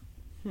positive.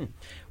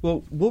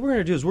 Well, what we're going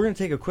to do is we're going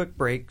to take a quick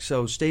break,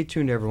 so stay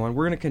tuned, everyone.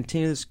 We're going to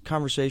continue this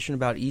conversation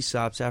about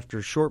ESOPs after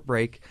a short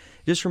break.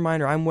 Just a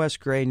reminder, I'm Wes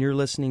Gray, and you're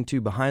listening to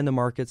Behind the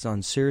Markets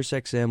on Sirius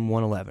XM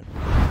 111.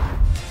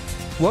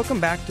 Welcome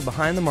back to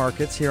Behind the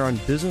Markets here on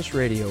Business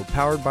Radio,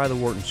 powered by the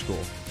Wharton School.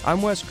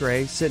 I'm Wes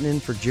Gray, sitting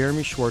in for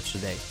Jeremy Schwartz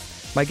today.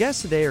 My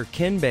guests today are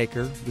Ken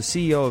Baker, the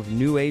CEO of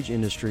New Age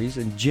Industries,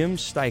 and Jim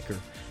Steiker,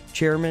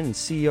 Chairman and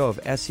CEO of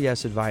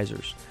SES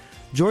Advisors.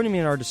 Joining me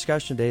in our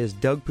discussion today is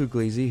Doug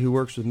Pugliese, who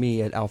works with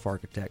me at Alpha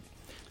Architect.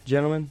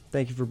 Gentlemen,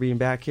 thank you for being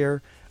back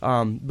here.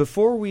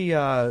 Before we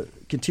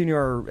continue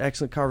our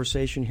excellent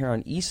conversation here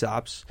on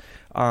ESOPs,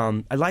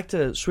 I'd like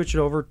to switch it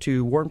over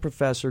to Wharton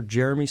Professor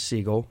Jeremy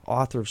Siegel,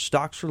 author of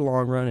Stocks for the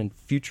Long Run and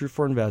Future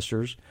for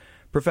Investors.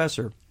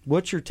 Professor,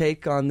 what's your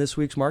take on this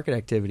week's market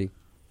activity?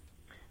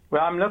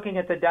 Well, I'm looking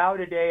at the Dow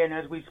today, and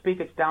as we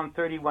speak, it's down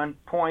 31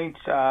 points.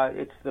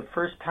 It's the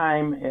first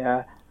time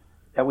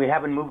that we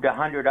haven't moved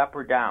 100 up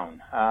or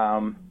down,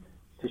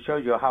 to show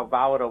you how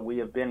volatile we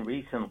have been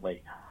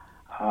recently.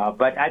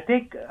 But I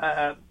think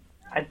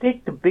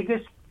the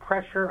biggest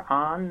pressure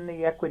on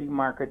the equity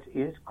markets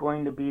is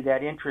going to be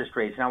that interest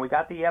rates. Now, we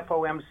got the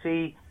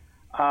FOMC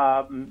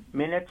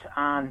minutes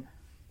on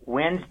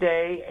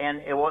Wednesday,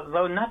 and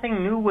although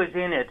nothing new was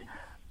in it,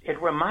 it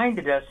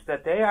reminded us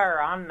that they are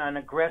on an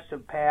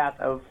aggressive path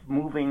of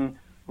moving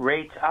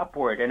rates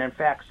upward. And in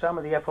fact, some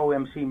of the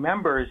FOMC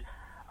members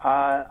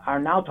are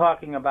now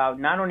talking about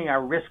not only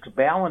are risks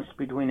balanced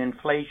between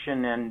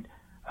inflation and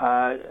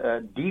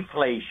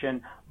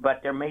deflation,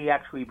 but there may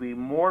actually be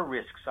more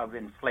risks of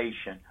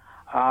inflation.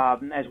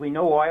 As we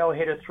know, oil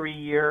hit a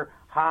 3-year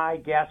high,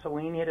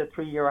 gasoline hit a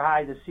 3-year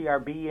high, the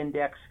CRB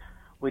index,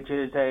 which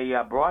is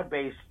a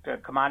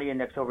broad-based commodity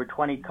index over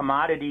 20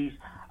 commodities,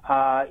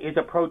 is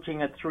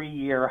approaching a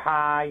 3-year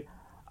high.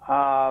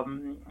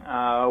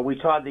 We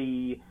saw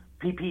the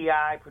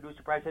PPI,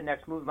 Producer Price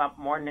Index, move up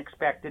more than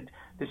expected.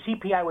 The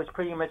CPI was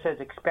pretty much as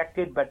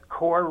expected, but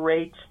core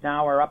rates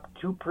now are up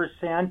 2%.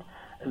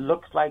 It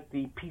looks like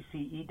the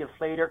PCE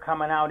deflator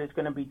coming out is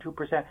going to be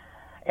 2%.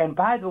 And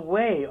by the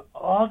way,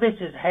 all this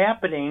is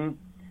happening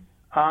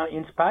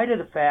in spite of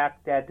the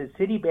fact that the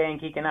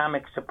Citibank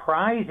Economic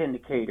Surprise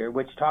Indicator,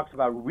 which talks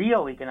about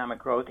real economic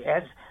growth,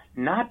 has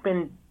not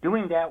been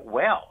doing that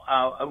well.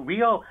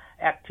 Real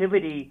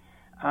activity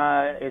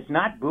is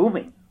not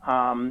booming.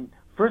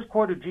 First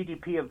quarter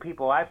GDP of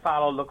people I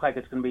follow look like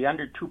it's going to be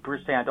under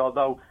 2%,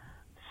 although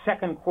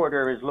second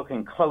quarter is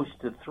looking close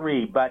to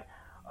 3%. But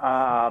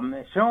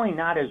it's certainly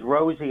not as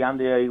rosy on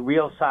the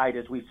real side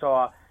as we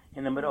saw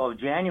in the middle of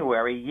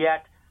January,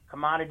 yet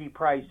commodity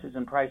prices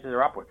and prices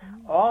are upward.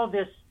 All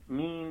this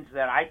means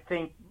that I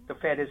think the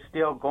Fed is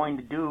still going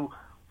to do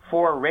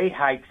 4 rate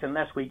hikes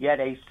unless we get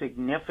a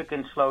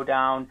significant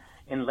slowdown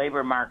in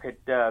labor market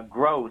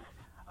growth.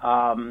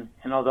 And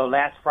although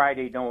last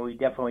Friday, we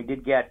definitely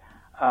did get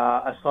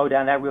a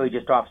slowdown, that really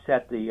just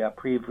offset the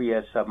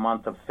previous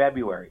month of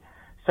February.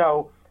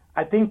 So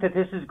I think that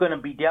this is going to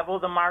bedevil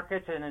the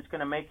markets, and it's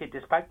going to make it,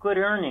 despite good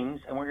earnings,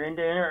 and we're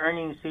into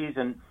earnings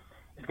season,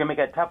 it's going to make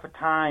it a tougher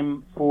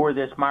time for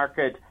this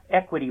market,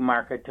 equity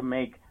market, to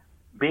make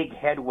big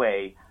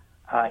headway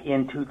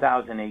in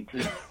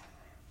 2018.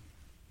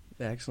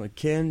 Excellent.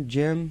 Ken,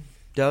 Jim,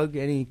 Doug,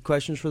 any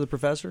questions for the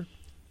professor?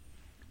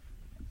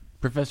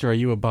 Professor, are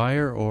you a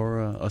buyer or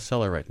a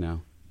seller right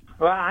now?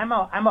 Well, I'm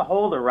a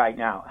holder right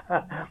now,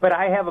 but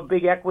I have a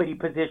big equity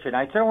position.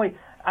 The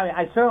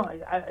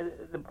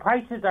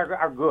prices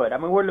are good. I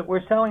mean,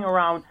 we're selling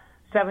around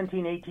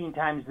 17, 18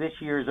 times this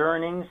year's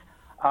earnings,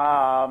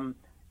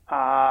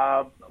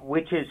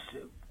 which is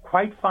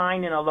quite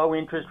fine in a low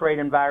interest rate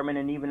environment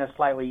and even a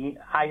slightly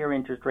higher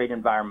interest rate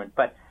environment.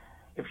 But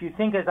if you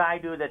think, as I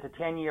do, that the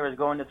 10-year is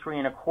going to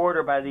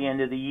 3.25 by the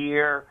end of the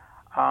year,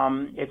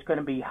 it's going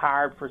to be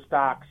hard for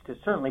stocks to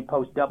certainly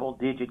post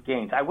double-digit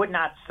gains. I would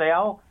not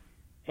sell.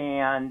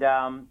 And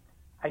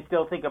I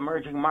still think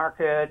emerging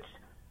markets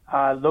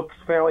looks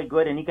fairly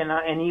good, and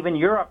even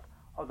Europe,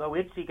 although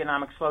its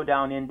economic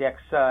slowdown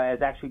index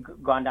has actually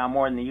gone down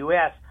more than the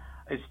U.S.,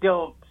 is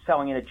still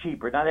selling it at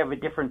cheaper. Now they have a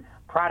different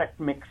product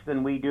mix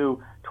than we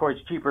do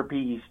towards cheaper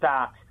PE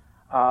stocks,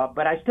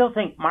 but I still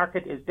think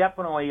market is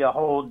definitely a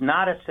hold,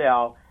 not a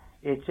sell.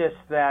 It's just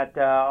that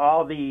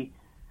all the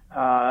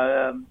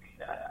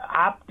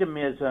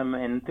optimism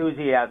and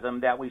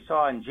enthusiasm that we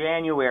saw in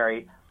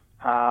January,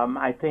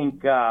 I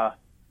think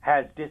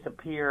has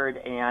disappeared,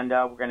 and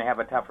we're going to have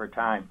a tougher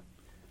time.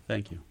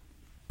 Thank you.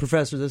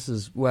 Professor, this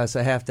is Wes.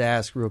 I have to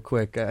ask real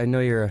quick. I know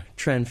you're a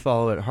trend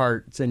follower at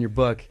heart. It's in your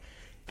book.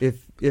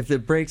 If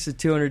it breaks the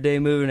 200-day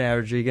moving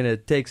average, are you going to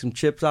take some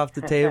chips off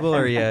the table,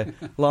 or are you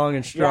long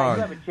and strong?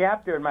 Yeah, I have a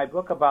chapter in my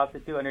book about the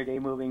 200-day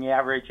moving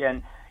average,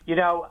 and,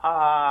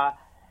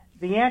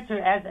 the answer,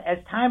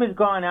 as time has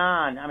gone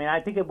on, I mean,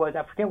 I forget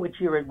which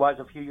year it was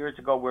a few years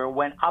ago, where it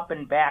went up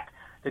and back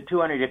to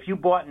 200. If you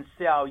bought and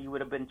sell, you would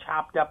have been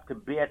chopped up to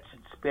bits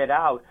and spit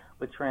out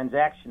with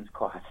transactions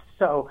costs.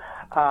 So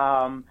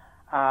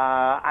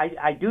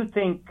I do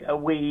think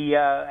we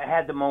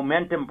had the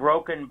momentum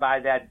broken by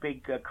that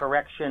big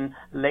correction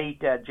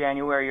late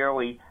January,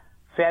 early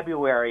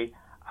February.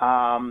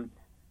 And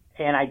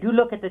I do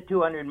look at the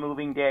 200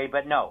 moving day,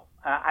 but no,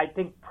 I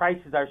think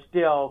prices are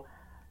still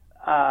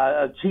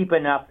cheap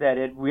enough that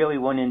it really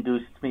wouldn't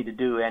induce me to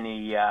do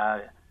any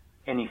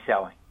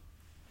selling.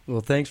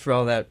 Well, thanks for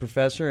all that,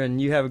 Professor, and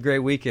you have a great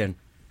weekend.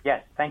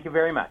 Yes, thank you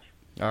very much.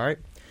 All right.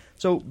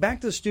 So back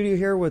to the studio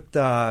here with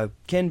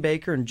Ken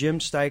Baker and Jim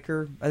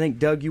Steiker. I think,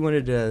 Doug, you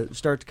wanted to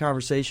start the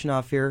conversation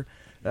off here.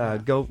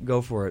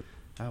 Go for it.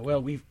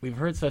 Well, we've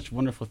heard such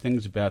wonderful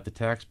things about the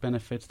tax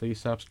benefits that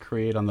ESOPs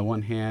create. On the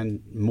one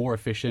hand, more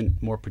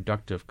efficient, more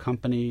productive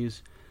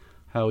companies,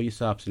 how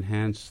ESOPs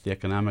enhance the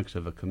economics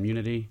of a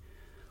community.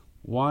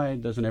 Why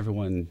doesn't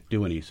everyone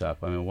do an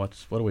ESOP? I mean, what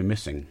are we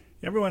missing?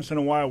 Every once in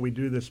a while we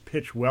do this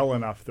pitch well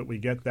enough that we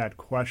get that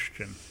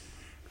question.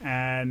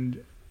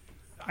 And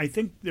I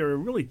think there are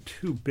really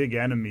two big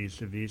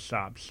enemies of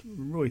ESOPs,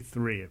 really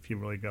three if you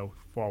really go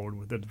forward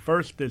with it. The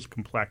first is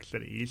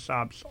complexity.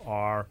 ESOPs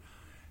are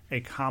a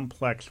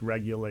complex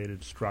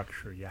regulated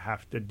structure. You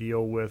have to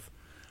deal with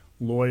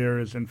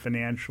lawyers and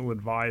financial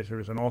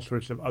advisors and all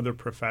sorts of other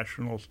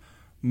professionals,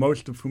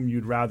 most of whom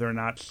you'd rather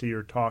not see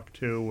or talk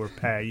to or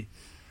pay.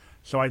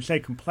 So I'd say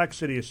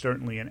complexity is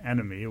certainly an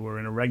enemy. We're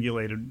in a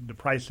regulated, the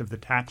price of the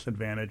tax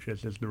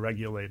advantages is the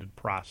regulated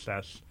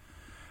process.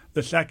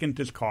 The second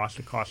is cost.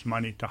 It costs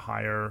money to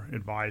hire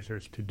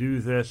advisors to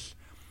do this.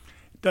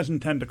 It doesn't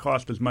tend to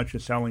cost as much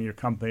as selling your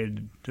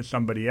company to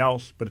somebody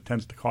else, but it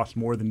tends to cost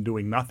more than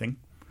doing nothing.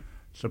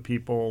 So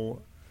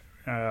people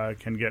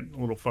can get a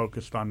little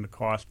focused on the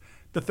cost.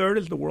 The third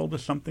is the world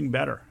is something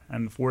better,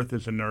 and the fourth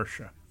is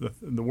inertia.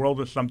 The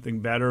world is something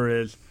better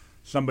is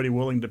somebody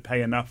willing to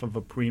pay enough of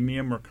a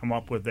premium or come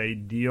up with a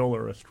deal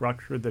or a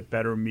structure that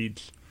better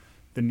meets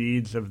the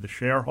needs of the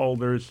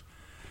shareholders.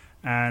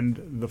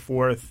 And the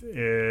fourth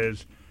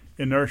is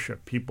inertia.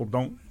 People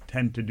don't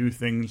tend to do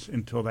things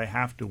until they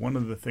have to. One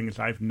of the things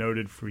I've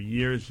noted for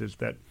years is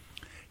that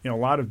a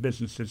lot of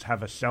businesses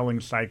have a selling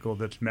cycle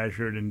that's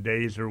measured in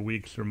days or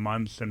weeks or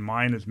months, and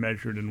mine is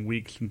measured in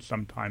weeks and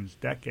sometimes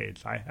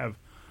decades. I have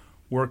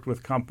worked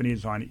with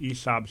companies on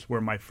ESOPs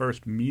where my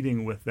first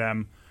meeting with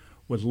them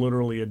was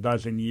literally a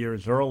dozen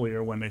years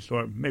earlier when they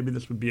saw maybe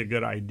this would be a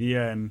good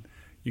idea, and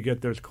you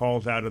get those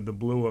calls out of the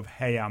blue of,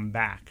 hey, I'm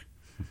back.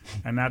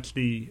 And that's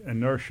the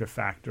inertia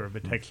factor of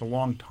it. Takes a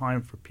long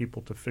time for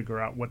people to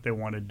figure out what they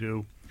want to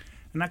do.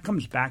 And that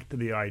comes back to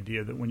the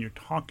idea that when you're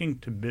talking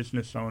to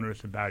business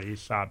owners about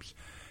ESOPs,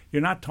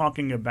 you're not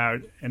talking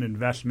about an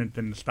investment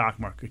in the stock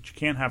market. You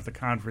can't have the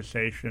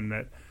conversation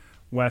that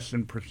Wes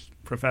and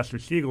Professor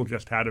Siegel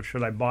just had of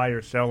should I buy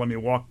or sell, let me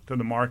walk to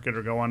the market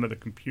or go onto the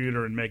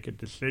computer and make a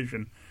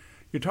decision.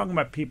 You're talking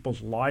about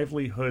people's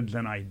livelihoods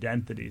and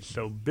identities.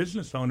 So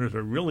business owners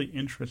are really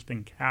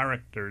interesting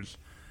characters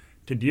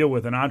to deal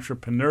with, and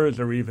entrepreneurs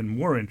are even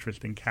more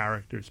interesting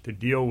characters to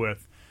deal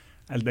with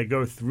as they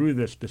go through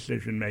this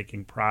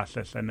decision-making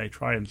process and they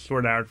try and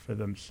sort out for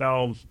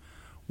themselves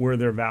where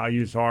their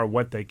values are,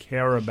 what they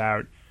care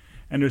about.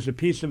 And there's a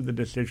piece of the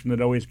decision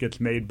that always gets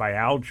made by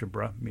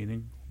algebra,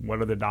 meaning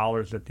what are the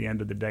dollars at the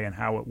end of the day and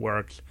how it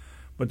works.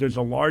 But there's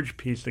a large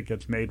piece that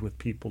gets made with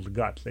people's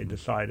guts. They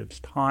decide it's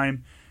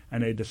time,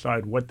 and they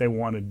decide what they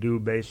want to do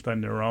based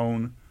on their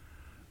own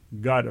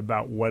gut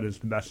about what is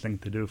the best thing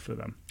to do for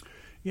them.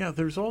 Yeah,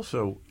 there's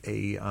also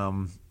a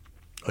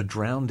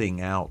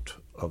drowning out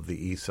of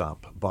the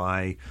ESOP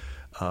by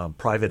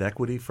private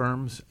equity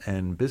firms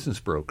and business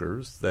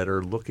brokers that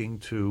are looking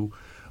to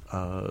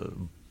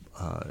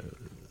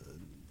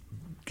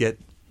get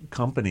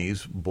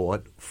companies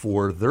bought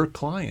for their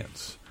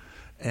clients.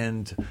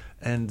 And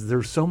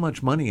there's so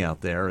much money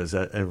out there, as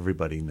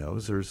everybody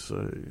knows. There's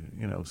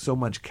so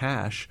much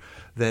cash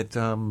that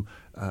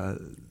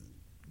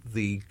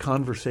the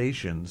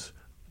conversations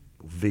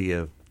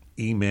via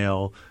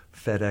email,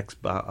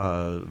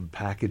 FedEx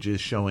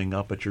packages showing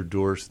up at your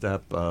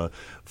doorstep,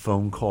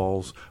 phone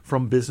calls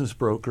from business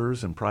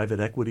brokers and private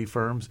equity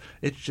firms.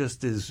 It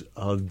just is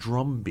a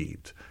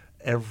drumbeat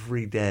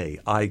every day.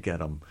 I get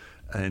them,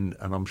 and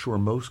I'm sure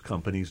most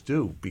companies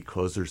do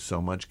because there's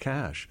so much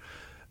cash.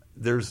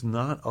 There's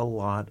not a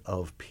lot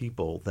of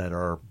people that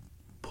are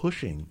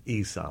pushing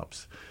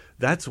ESOPs.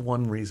 That's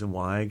one reason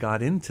why I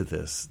got into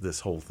this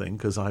whole thing,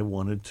 because I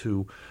wanted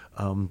to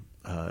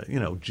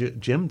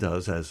Jim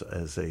does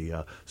as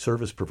a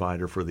service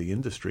provider for the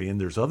industry, and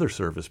there's other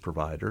service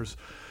providers.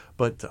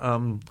 But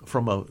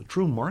from a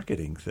true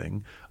marketing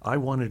thing, I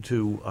wanted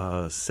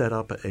to set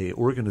up a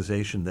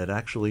organization that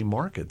actually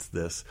markets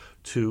this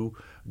to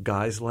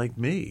guys like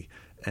me,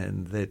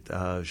 and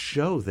that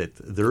show that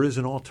there is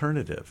an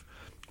alternative.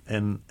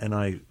 And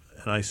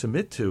I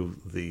submit to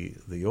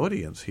the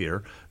audience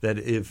here that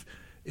if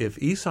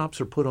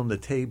ESOPs are put on the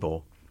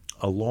table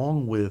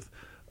along with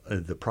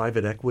the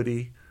private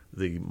equity,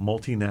 the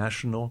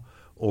multinational,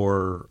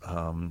 or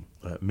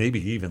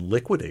maybe even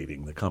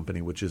liquidating the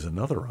company, which is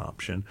another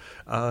option,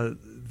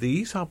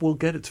 the ESOP will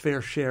get its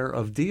fair share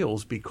of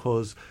deals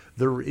because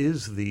there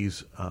is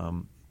these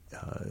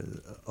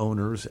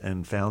owners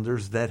and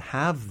founders that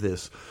have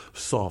this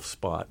soft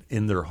spot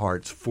in their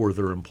hearts for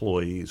their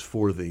employees,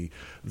 for the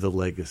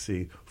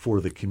legacy,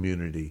 for the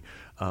community.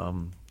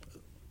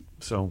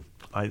 So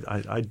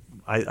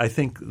I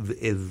think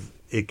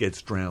it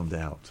gets drowned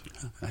out.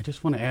 I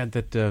just want to add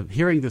that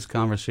hearing this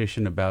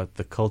conversation about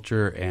the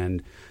culture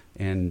and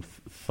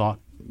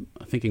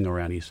thinking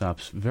around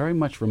ESOPs very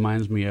much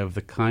reminds me of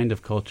the kind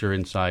of culture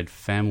inside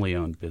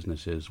family-owned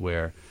businesses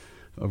where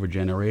over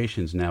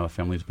generations now a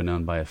family's been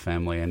owned by a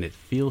family, and it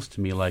feels to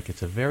me like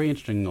it's a very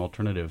interesting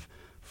alternative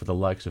for the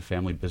likes of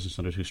family business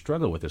owners who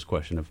struggle with this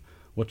question of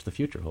what's the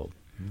future hold.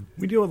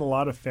 We deal with a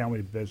lot of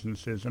family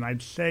businesses, and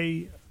I'd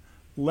say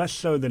less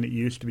so than it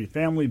used to be.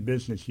 Family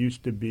business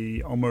used to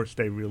be almost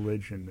a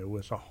religion. There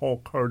was a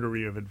whole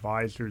coterie of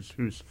advisors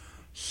whose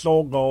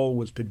sole goal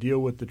was to deal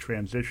with the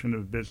transition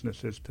of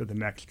businesses to the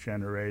next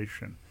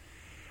generation.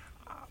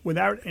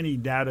 Without any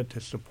data to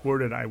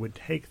support it, I would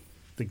take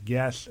the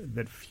guess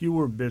that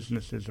fewer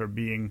businesses are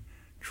being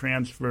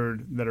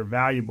transferred that are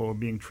valuable are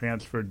being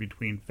transferred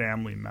between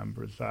family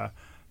members.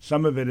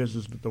 Some of it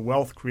is that the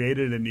wealth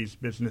created in these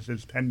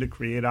businesses tend to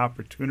create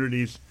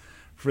opportunities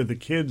for the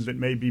kids that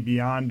may be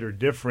beyond or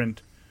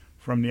different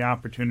from the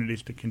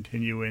opportunities to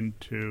continue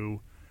into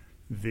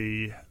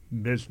the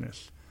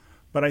business.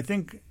 But I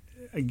think,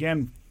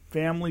 again,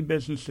 family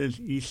businesses,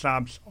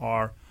 ESOPs,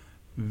 are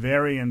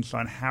variants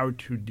on how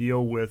to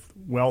deal with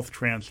wealth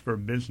transfer,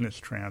 business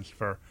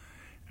transfer.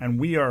 And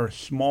we are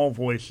small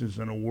voices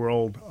in a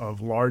world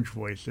of large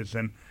voices.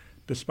 And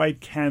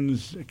despite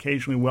Ken's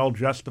occasionally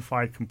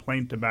well-justified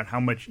complaint about how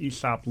much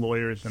ESOP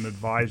lawyers and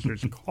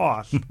advisors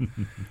cost,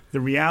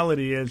 the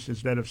reality is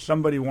that if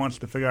somebody wants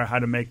to figure out how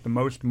to make the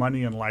most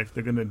money in life,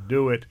 they're going to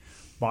do it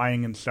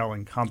buying and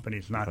selling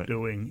companies, not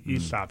doing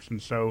ESOPs.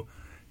 And so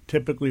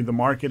typically the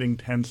marketing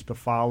tends to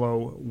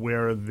follow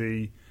where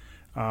the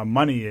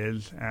money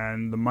is,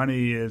 and the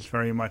money is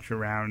very much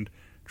around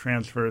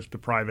transfers to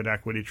private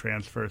equity,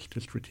 transfers to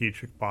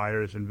strategic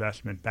buyers,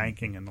 investment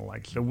banking, and the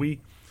like. So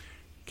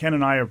Ken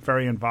and I are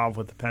very involved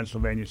with the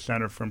Pennsylvania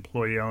Center for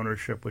Employee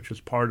Ownership, which is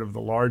part of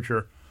the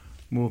larger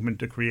movement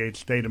to create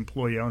state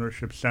employee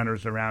ownership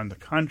centers around the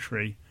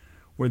country,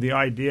 where the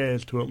idea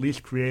is to at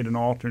least create an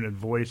alternate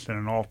voice and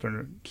an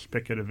alternate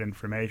spigot of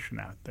information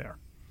out there.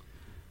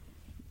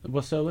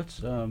 Well, so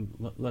let's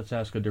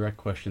ask a direct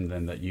question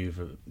then that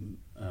you've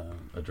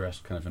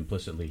addressed kind of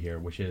implicitly here,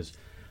 which is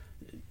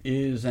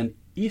an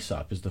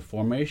ESOP, is the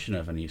formation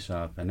of an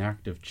ESOP an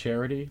act of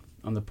charity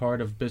on the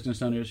part of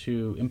business owners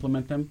who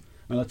implement them?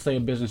 I mean, let's say a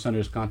business owner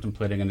is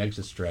contemplating an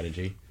exit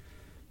strategy.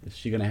 Is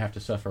she going to have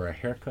to suffer a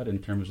haircut in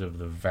terms of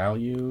the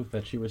value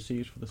that she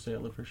receives for the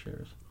sale of her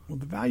shares? Well,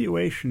 the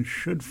valuation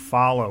should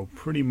follow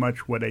pretty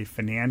much what a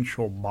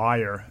financial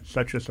buyer,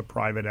 such as a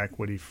private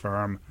equity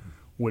firm,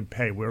 would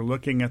pay. We're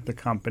looking at the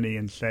company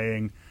and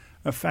saying,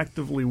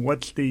 effectively,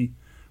 what's the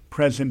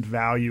present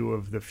value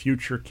of the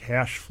future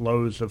cash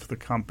flows of the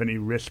company,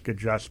 risk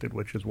adjusted,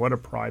 which is what a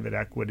private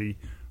equity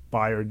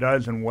buyer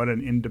does and what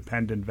an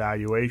independent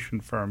valuation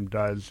firm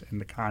does in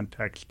the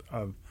context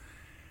of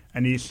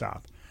an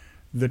ESOP.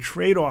 The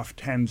trade-off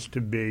tends to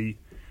be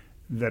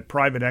that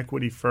private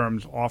equity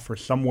firms offer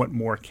somewhat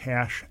more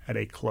cash at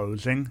a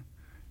closing,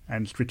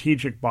 and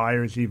strategic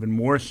buyers even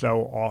more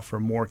so offer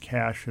more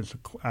cash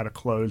at a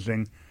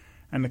closing.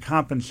 And the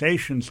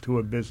compensations to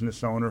a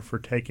business owner for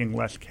taking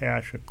less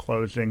cash at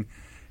closing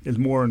is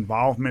more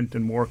involvement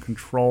and more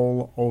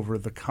control over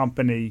the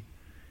company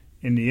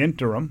in the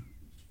interim,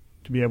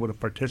 to be able to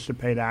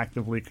participate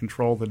actively,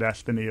 control the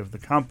destiny of the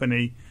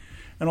company,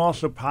 and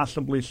also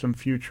possibly some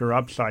future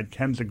upside.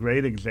 Ken's a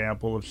great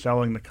example of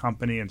selling the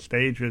company in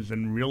stages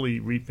and really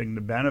reaping the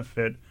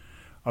benefit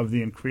of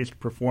the increased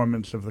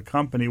performance of the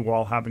company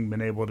while having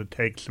been able to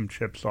take some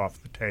chips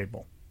off the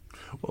table.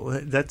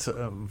 Well, that's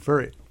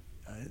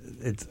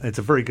it's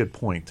a very good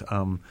point.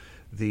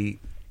 The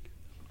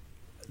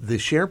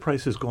share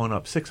price has gone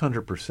up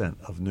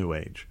 600% of New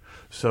Age.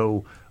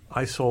 So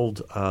I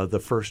sold the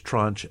first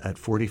tranche at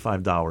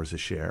 $45 a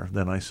share.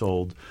 Then I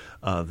sold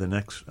the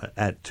next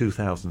at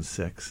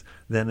 2006.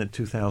 Then at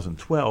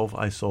 2012,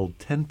 I sold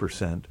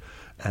 10%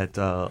 at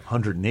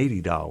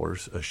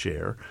 $180 a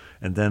share.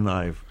 And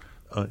then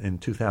in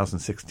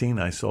 2016,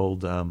 I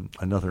sold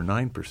another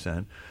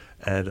 9%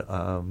 at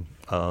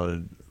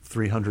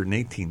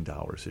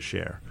 $318 a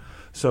share.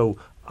 So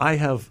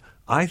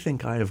I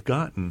think I have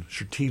gotten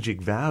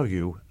strategic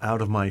value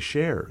out of my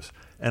shares,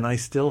 and I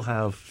still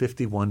have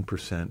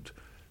 51%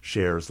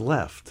 shares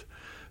left.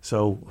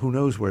 So who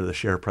knows where the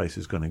share price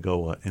is going to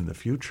go in the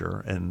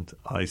future, and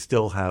I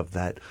still have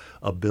that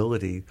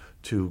ability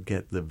to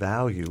get the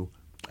value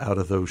out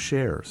of those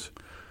shares.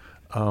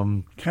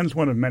 Ken's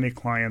one of many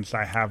clients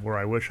I have where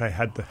I wish I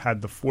had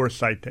the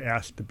foresight to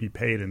ask to be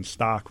paid in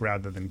stock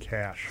rather than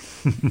cash.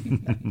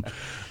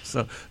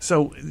 So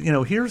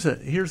here's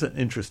an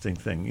interesting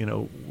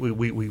thing.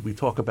 We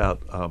talk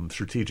about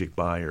strategic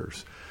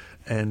buyers,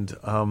 And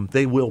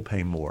they will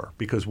pay more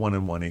because 1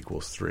 and 1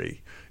 equals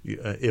 3.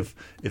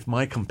 If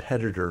my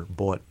competitor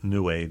bought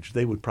New Age,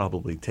 they would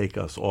probably take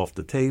us off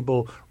the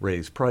table,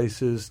 raise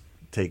prices,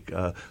 take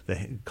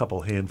the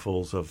couple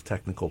handfuls of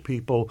technical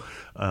people,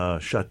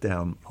 shut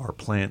down our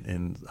plant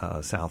in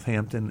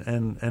Southampton,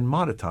 and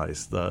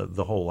monetize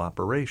the whole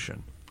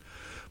operation.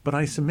 But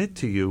I submit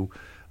to you,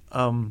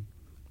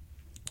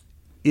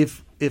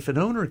 if an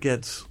owner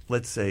gets,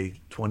 let's say,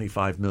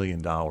 $25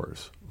 million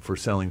for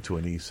selling to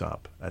an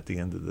ESOP at the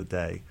end of the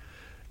day,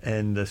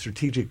 and a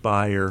strategic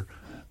buyer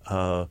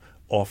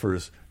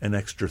offers an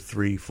extra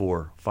 $3,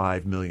 $4,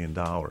 $5 million,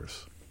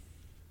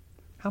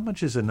 how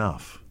much is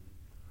enough?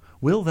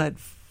 Will that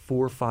 $4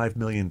 or $5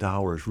 million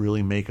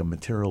really make a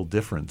material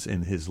difference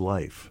in his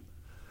life?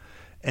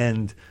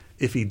 And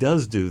if he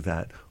does do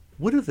that,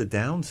 what are the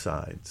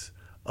downsides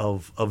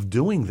of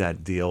doing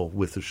that deal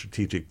with a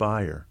strategic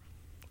buyer?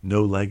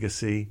 No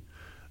legacy.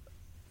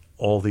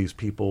 All these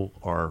people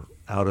are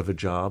out of a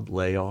job,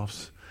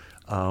 layoffs.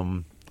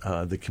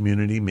 The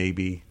community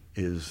maybe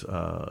is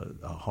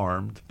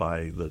harmed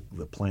by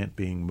the plant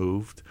being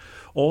moved.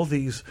 All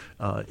these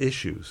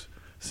issues.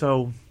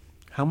 So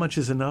how much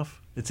is enough?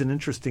 It's an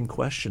interesting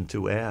question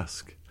to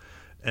ask.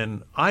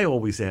 And I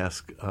always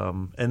ask,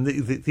 and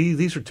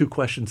these are two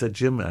questions that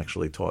Jim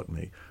actually taught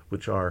me,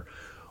 which are,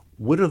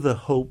 what are the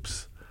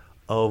hopes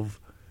of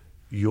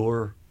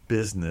your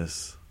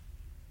business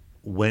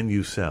when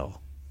you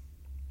sell?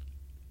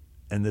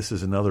 And this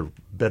is another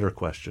better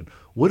question.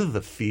 What are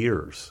the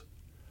fears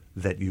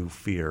that you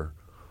fear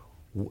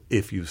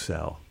if you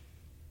sell?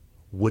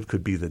 What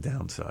could be the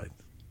downside?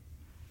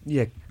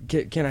 Yeah,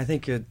 Ken, I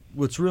think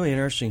what's really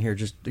interesting here,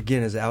 just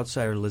again as an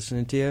outsider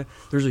listening to you,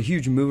 there's a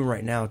huge movement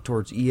right now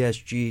towards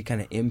ESG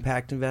kind of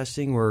impact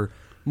investing, where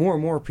more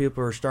and more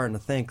people are starting to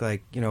think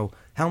like,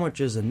 how much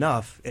is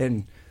enough?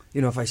 And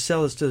if I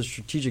sell this to a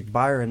strategic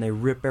buyer and they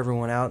rip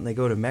everyone out and they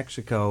go to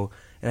Mexico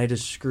and I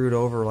just screwed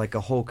over like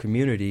a whole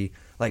community,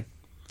 like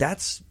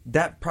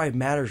that probably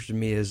matters to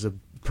me as a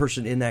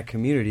person in that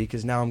community,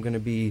 because now I'm going to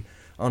be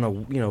on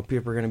a,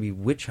 people are going to be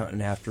witch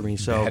hunting after me.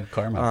 So bad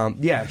karma.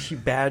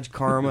 Bad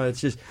karma.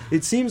 It's just,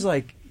 it seems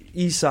like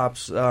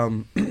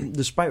ESOPs,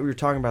 despite we were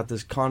talking about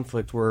this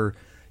conflict where,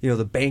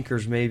 the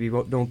bankers maybe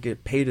don't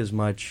get paid as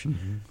much.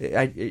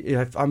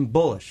 Mm-hmm. I'm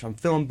bullish. I'm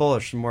feeling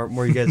bullish the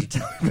more you guys are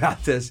talking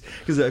about this,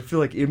 because I feel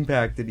like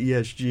impact and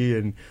ESG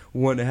and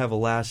wanting to have a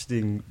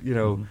lasting,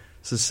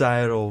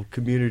 societal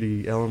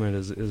community element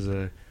is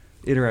a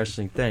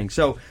interesting thing.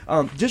 So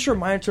just a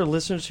reminder to our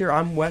listeners here,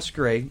 I'm Wes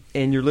Gray,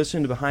 and you're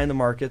listening to Behind the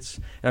Markets.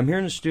 And I'm here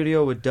in the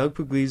studio with Doug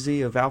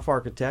Pugliese of Alpha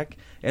Architect,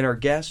 and our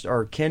guests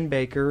are Ken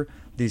Baker,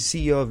 the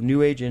CEO of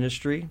New Age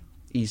Industry,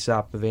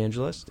 ESOP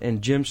evangelist,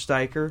 and Jim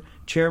Steiker,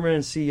 chairman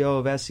and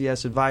CEO of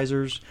SES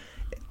Advisors,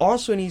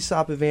 also an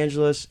ESOP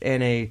evangelist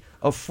and a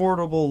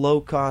affordable,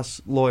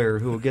 low-cost lawyer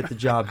who will get the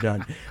job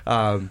done.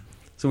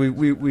 So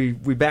we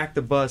backed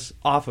the bus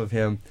off of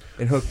him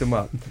and hooked him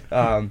up.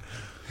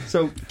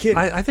 So, Kid,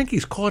 I think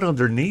he's caught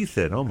underneath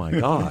it. Oh my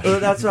gosh!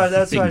 That's why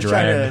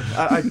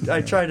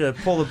I tried to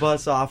pull the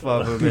bus off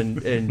of him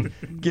and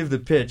give the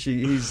pitch.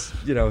 He's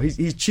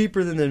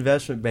cheaper than the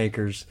investment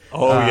bankers.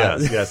 Oh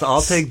yes.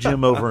 I'll take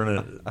Jim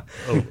over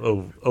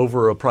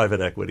over a private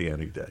equity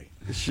any day.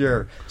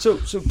 Sure. So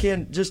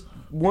Ken, just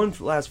one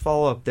last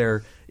follow up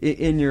there.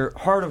 In your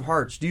heart of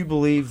hearts, do you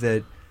believe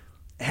that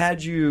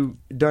had you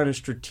done a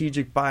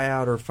strategic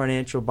buyout or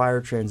financial buyer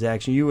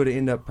transaction, you would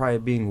end up probably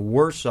being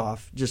worse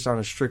off just on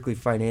a strictly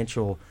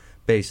financial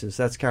basis?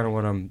 That's kind of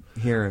what I'm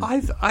hearing.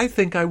 I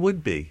think I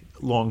would be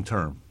long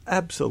term.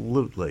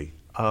 Absolutely.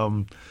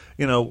 I'm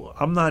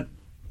not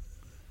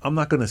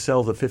going to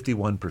sell the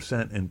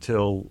 51%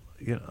 until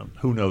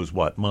who knows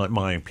what.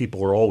 My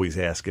people are always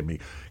asking me,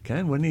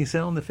 Ken, when are you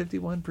selling the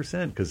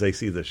 51%? Because they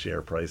see the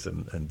share price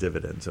and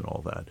dividends and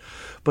all that.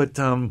 But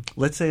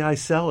let's say I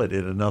sell it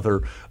in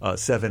another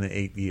 7 to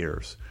 8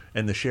 years,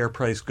 and the share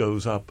price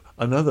goes up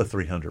another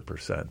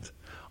 300%.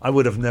 I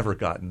would have never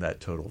gotten that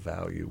total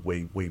value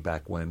way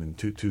back when in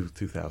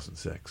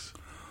 2006.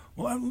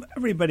 Well,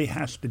 everybody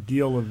has to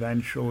deal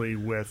eventually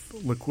with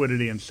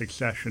liquidity and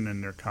succession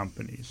in their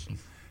companies.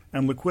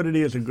 And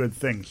liquidity is a good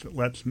thing. So it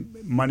lets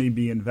money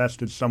be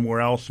invested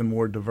somewhere else in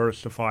more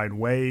diversified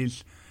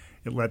ways.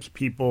 It lets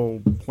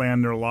people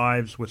plan their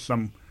lives with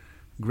some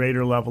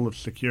greater level of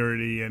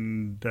security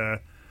and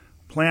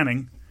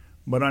planning.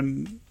 But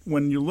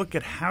when you look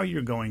at how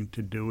you're going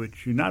to do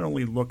it, you not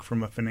only look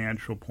from a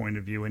financial point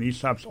of view, and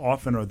ESOPs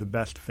often are the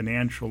best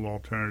financial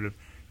alternative,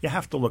 you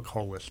have to look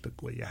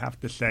holistically. You have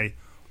to say,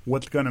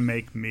 what's going to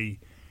make me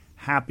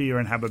happier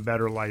and have a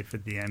better life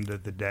at the end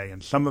of the day?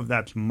 And some of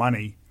that's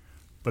money,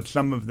 but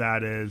some of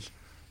that is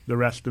the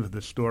rest of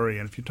the story.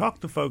 And if you talk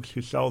to folks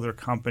who sell their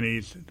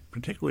companies,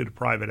 particularly to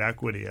private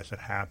equity as it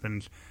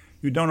happens,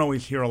 you don't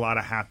always hear a lot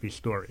of happy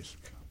stories.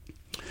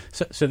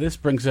 So this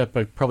brings up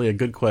probably a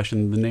good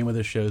question. The name of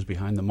the show is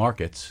Behind the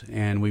Markets,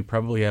 and we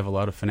probably have a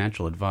lot of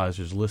financial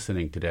advisors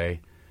listening today.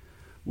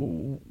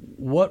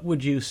 What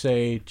would you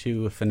say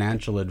to a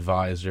financial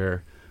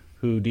advisor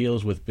who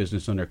deals with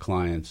business owner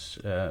clients,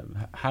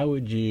 how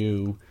would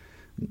you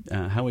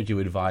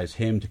advise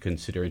him to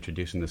consider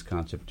introducing this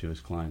concept to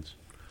his clients?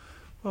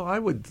 Well, I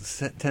would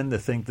tend to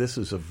think this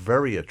is a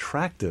very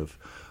attractive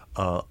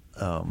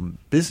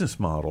business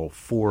model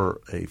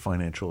for a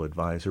financial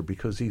advisor,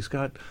 because he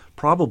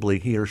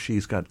or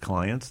she's got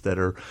clients that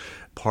are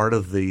part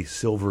of the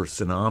silver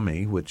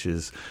tsunami, which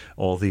is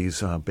all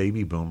these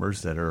baby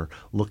boomers that are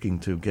looking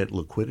to get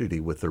liquidity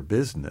with their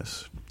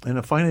business. And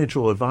a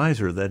financial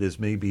advisor that is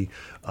maybe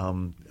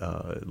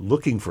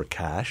looking for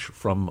cash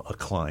from a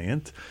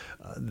client,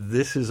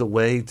 this is a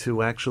way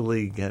to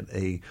actually get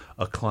a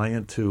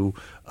client to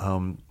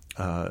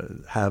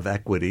have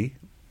equity,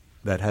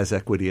 that has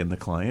equity in the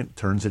client,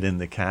 turns it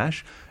into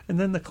cash, and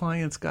then the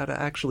client's got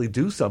to actually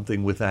do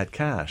something with that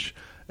cash.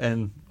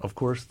 And, of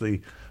course,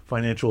 the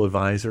financial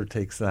advisor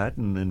takes that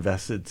and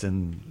invests it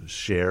in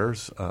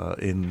shares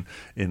in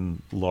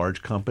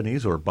large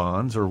companies or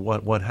bonds or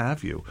what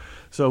have you.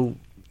 So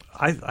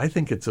I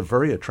think it's a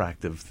very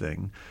attractive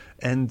thing.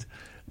 And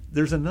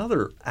there's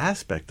another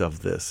aspect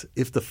of this.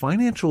 If the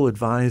financial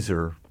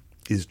advisor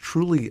is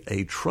truly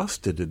a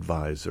trusted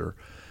advisor,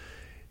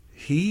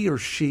 he or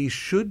she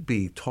should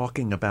be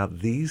talking about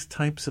these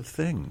types of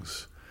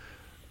things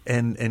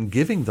and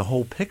giving the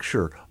whole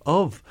picture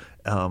of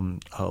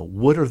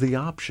what are the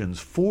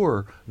options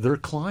for their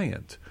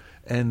client.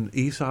 And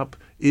ESOP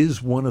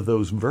is one of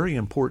those very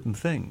important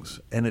things,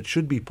 and it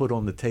should be put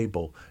on the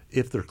table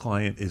if their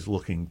client is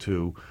looking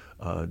to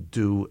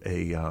do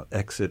a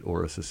exit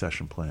or a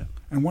succession plan.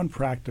 And one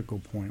practical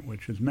point,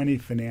 which is many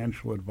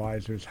financial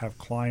advisors have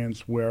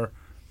clients where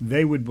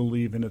they would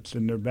believe it's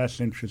in their best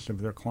interest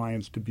of their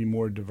clients to be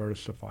more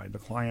diversified. The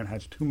client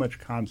has too much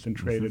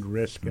concentrated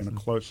risk in a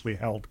closely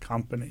held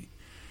company.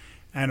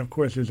 And, of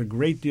course, there's a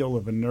great deal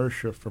of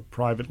inertia for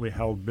privately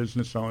held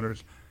business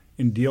owners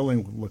in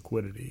dealing with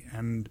liquidity.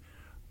 And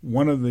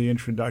one of the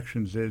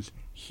introductions is,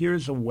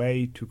 here's a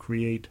way to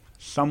create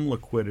some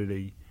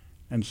liquidity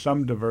and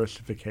some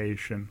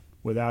diversification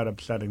without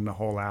upsetting the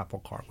whole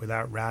apple cart,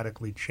 without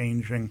radically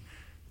changing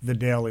the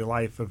daily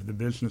life of the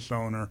business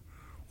owner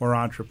or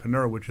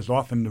entrepreneur, which is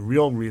often the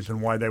real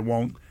reason why they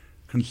won't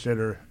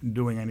consider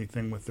doing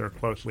anything with their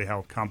closely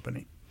held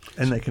company.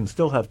 And they can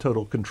still have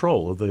total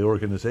control of the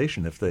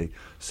organization if they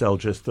sell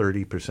just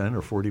 30%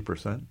 or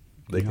 40%.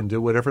 They can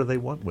do whatever they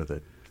want with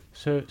it.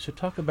 So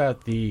talk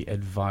about the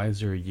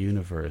advisor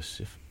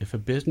universe. If a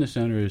business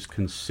owner is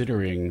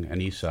considering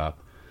an ESOP,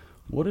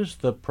 what is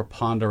the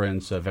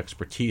preponderance of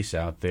expertise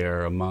out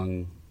there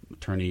among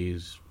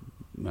attorneys,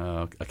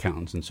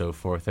 accountants, and so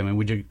forth? I mean,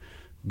 would you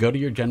go to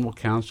your general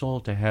counsel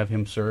to have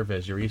him serve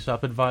as your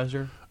ESOP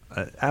advisor?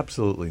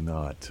 Absolutely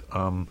not.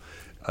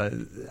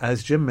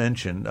 As Jim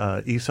mentioned,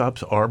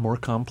 ESOPs are more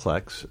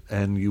complex,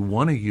 and you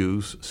want to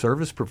use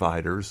service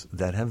providers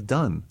that have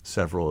done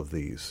several of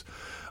these,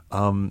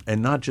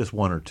 and not just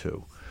one or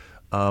two.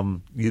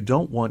 You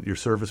don't want your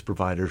service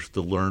providers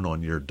to learn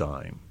on your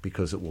dime,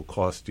 because it will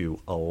cost you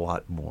a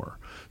lot more.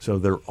 So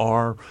there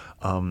are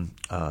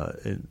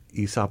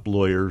ESOP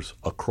lawyers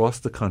across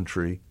the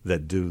country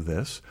that do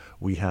this.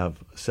 We have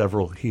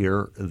several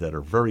here that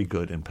are very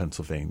good in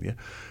Pennsylvania.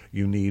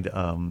 You need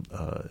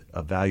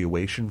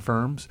evaluation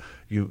firms.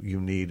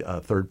 You need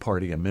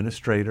third-party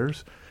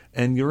administrators,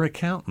 and your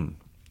accountant.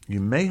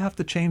 You may have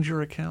to change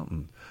your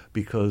accountant,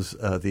 because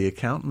the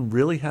accountant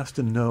really has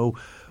to know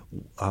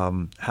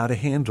how to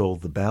handle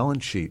the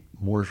balance sheet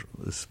more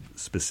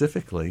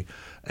specifically,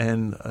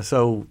 and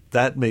so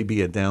that may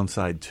be a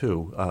downside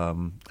too.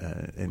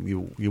 And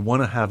you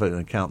want to have an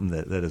accountant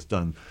that has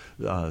done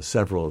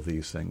several of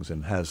these things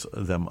and has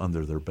them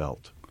under their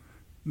belt.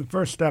 The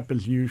first step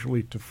is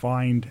usually to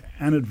find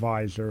an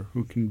advisor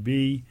who can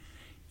be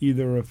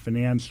either a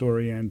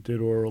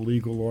finance-oriented or a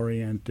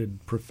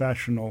legal-oriented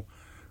professional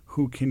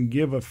who can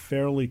give a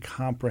fairly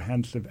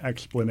comprehensive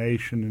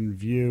explanation and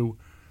view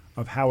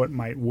of how it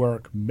might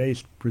work,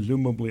 based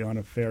presumably on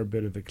a fair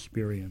bit of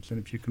experience. And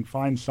if you can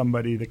find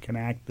somebody that can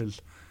act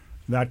as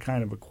that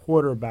kind of a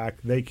quarterback,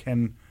 they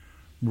can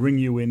bring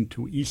you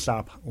into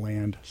ESOP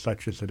land,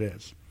 such as it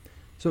is.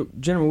 So,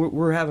 gentlemen,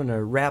 we're having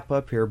to wrap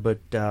up here, but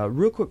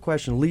real quick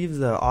question, leave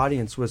the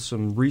audience with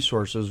some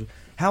resources.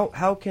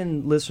 How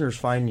can listeners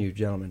find you,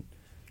 gentlemen?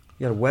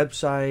 You got a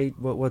website?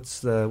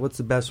 What's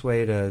the best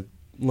way to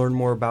learn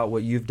more about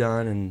what you've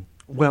done? And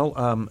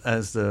well,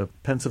 as the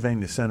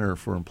Pennsylvania Center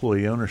for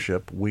Employee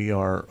Ownership, we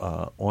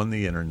are on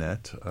the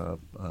internet,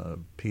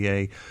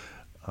 PA.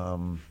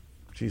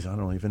 I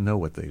don't even know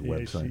what the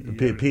website.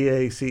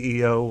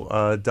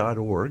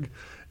 PACEO.org.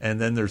 And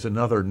then there's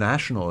another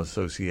national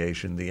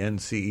association, the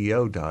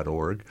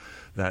NCEO.org,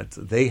 that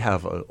they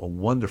have a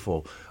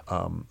wonderful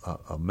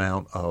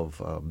amount of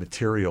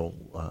material,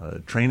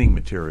 training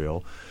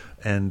material,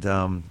 and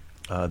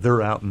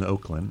they're out in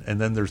Oakland. And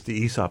then there's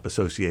the ESOP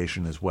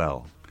Association as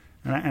well.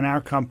 And our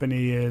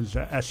company is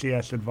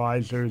SES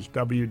Advisors,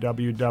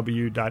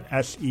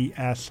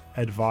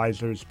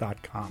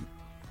 www.sesadvisors.com.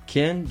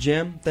 Ken,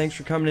 Jim, thanks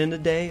for coming in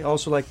today.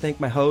 Also like to thank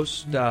my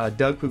host,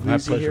 Doug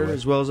Pugliese here,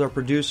 as well as our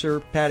producer,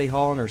 Patty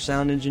Hall, and our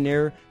sound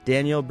engineer,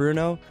 Danielle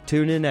Bruno.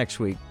 Tune in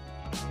next week.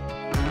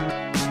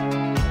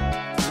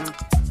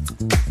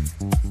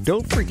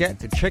 Don't forget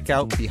to check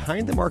out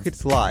Behind the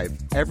Markets Live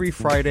every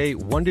Friday,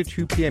 1 to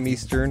 2 p.m.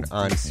 Eastern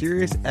on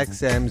Sirius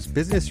XM's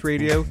Business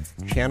Radio,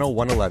 Channel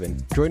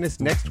 111. Join us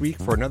next week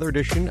for another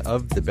edition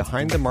of the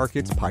Behind the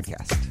Markets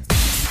podcast.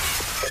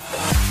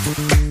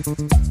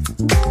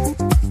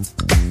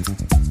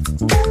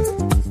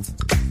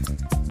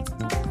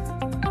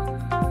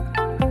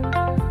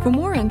 For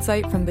more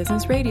insight from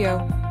Business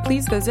Radio,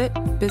 please visit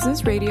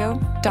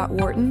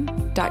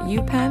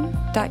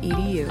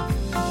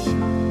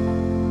businessradio.wharton.upenn.edu.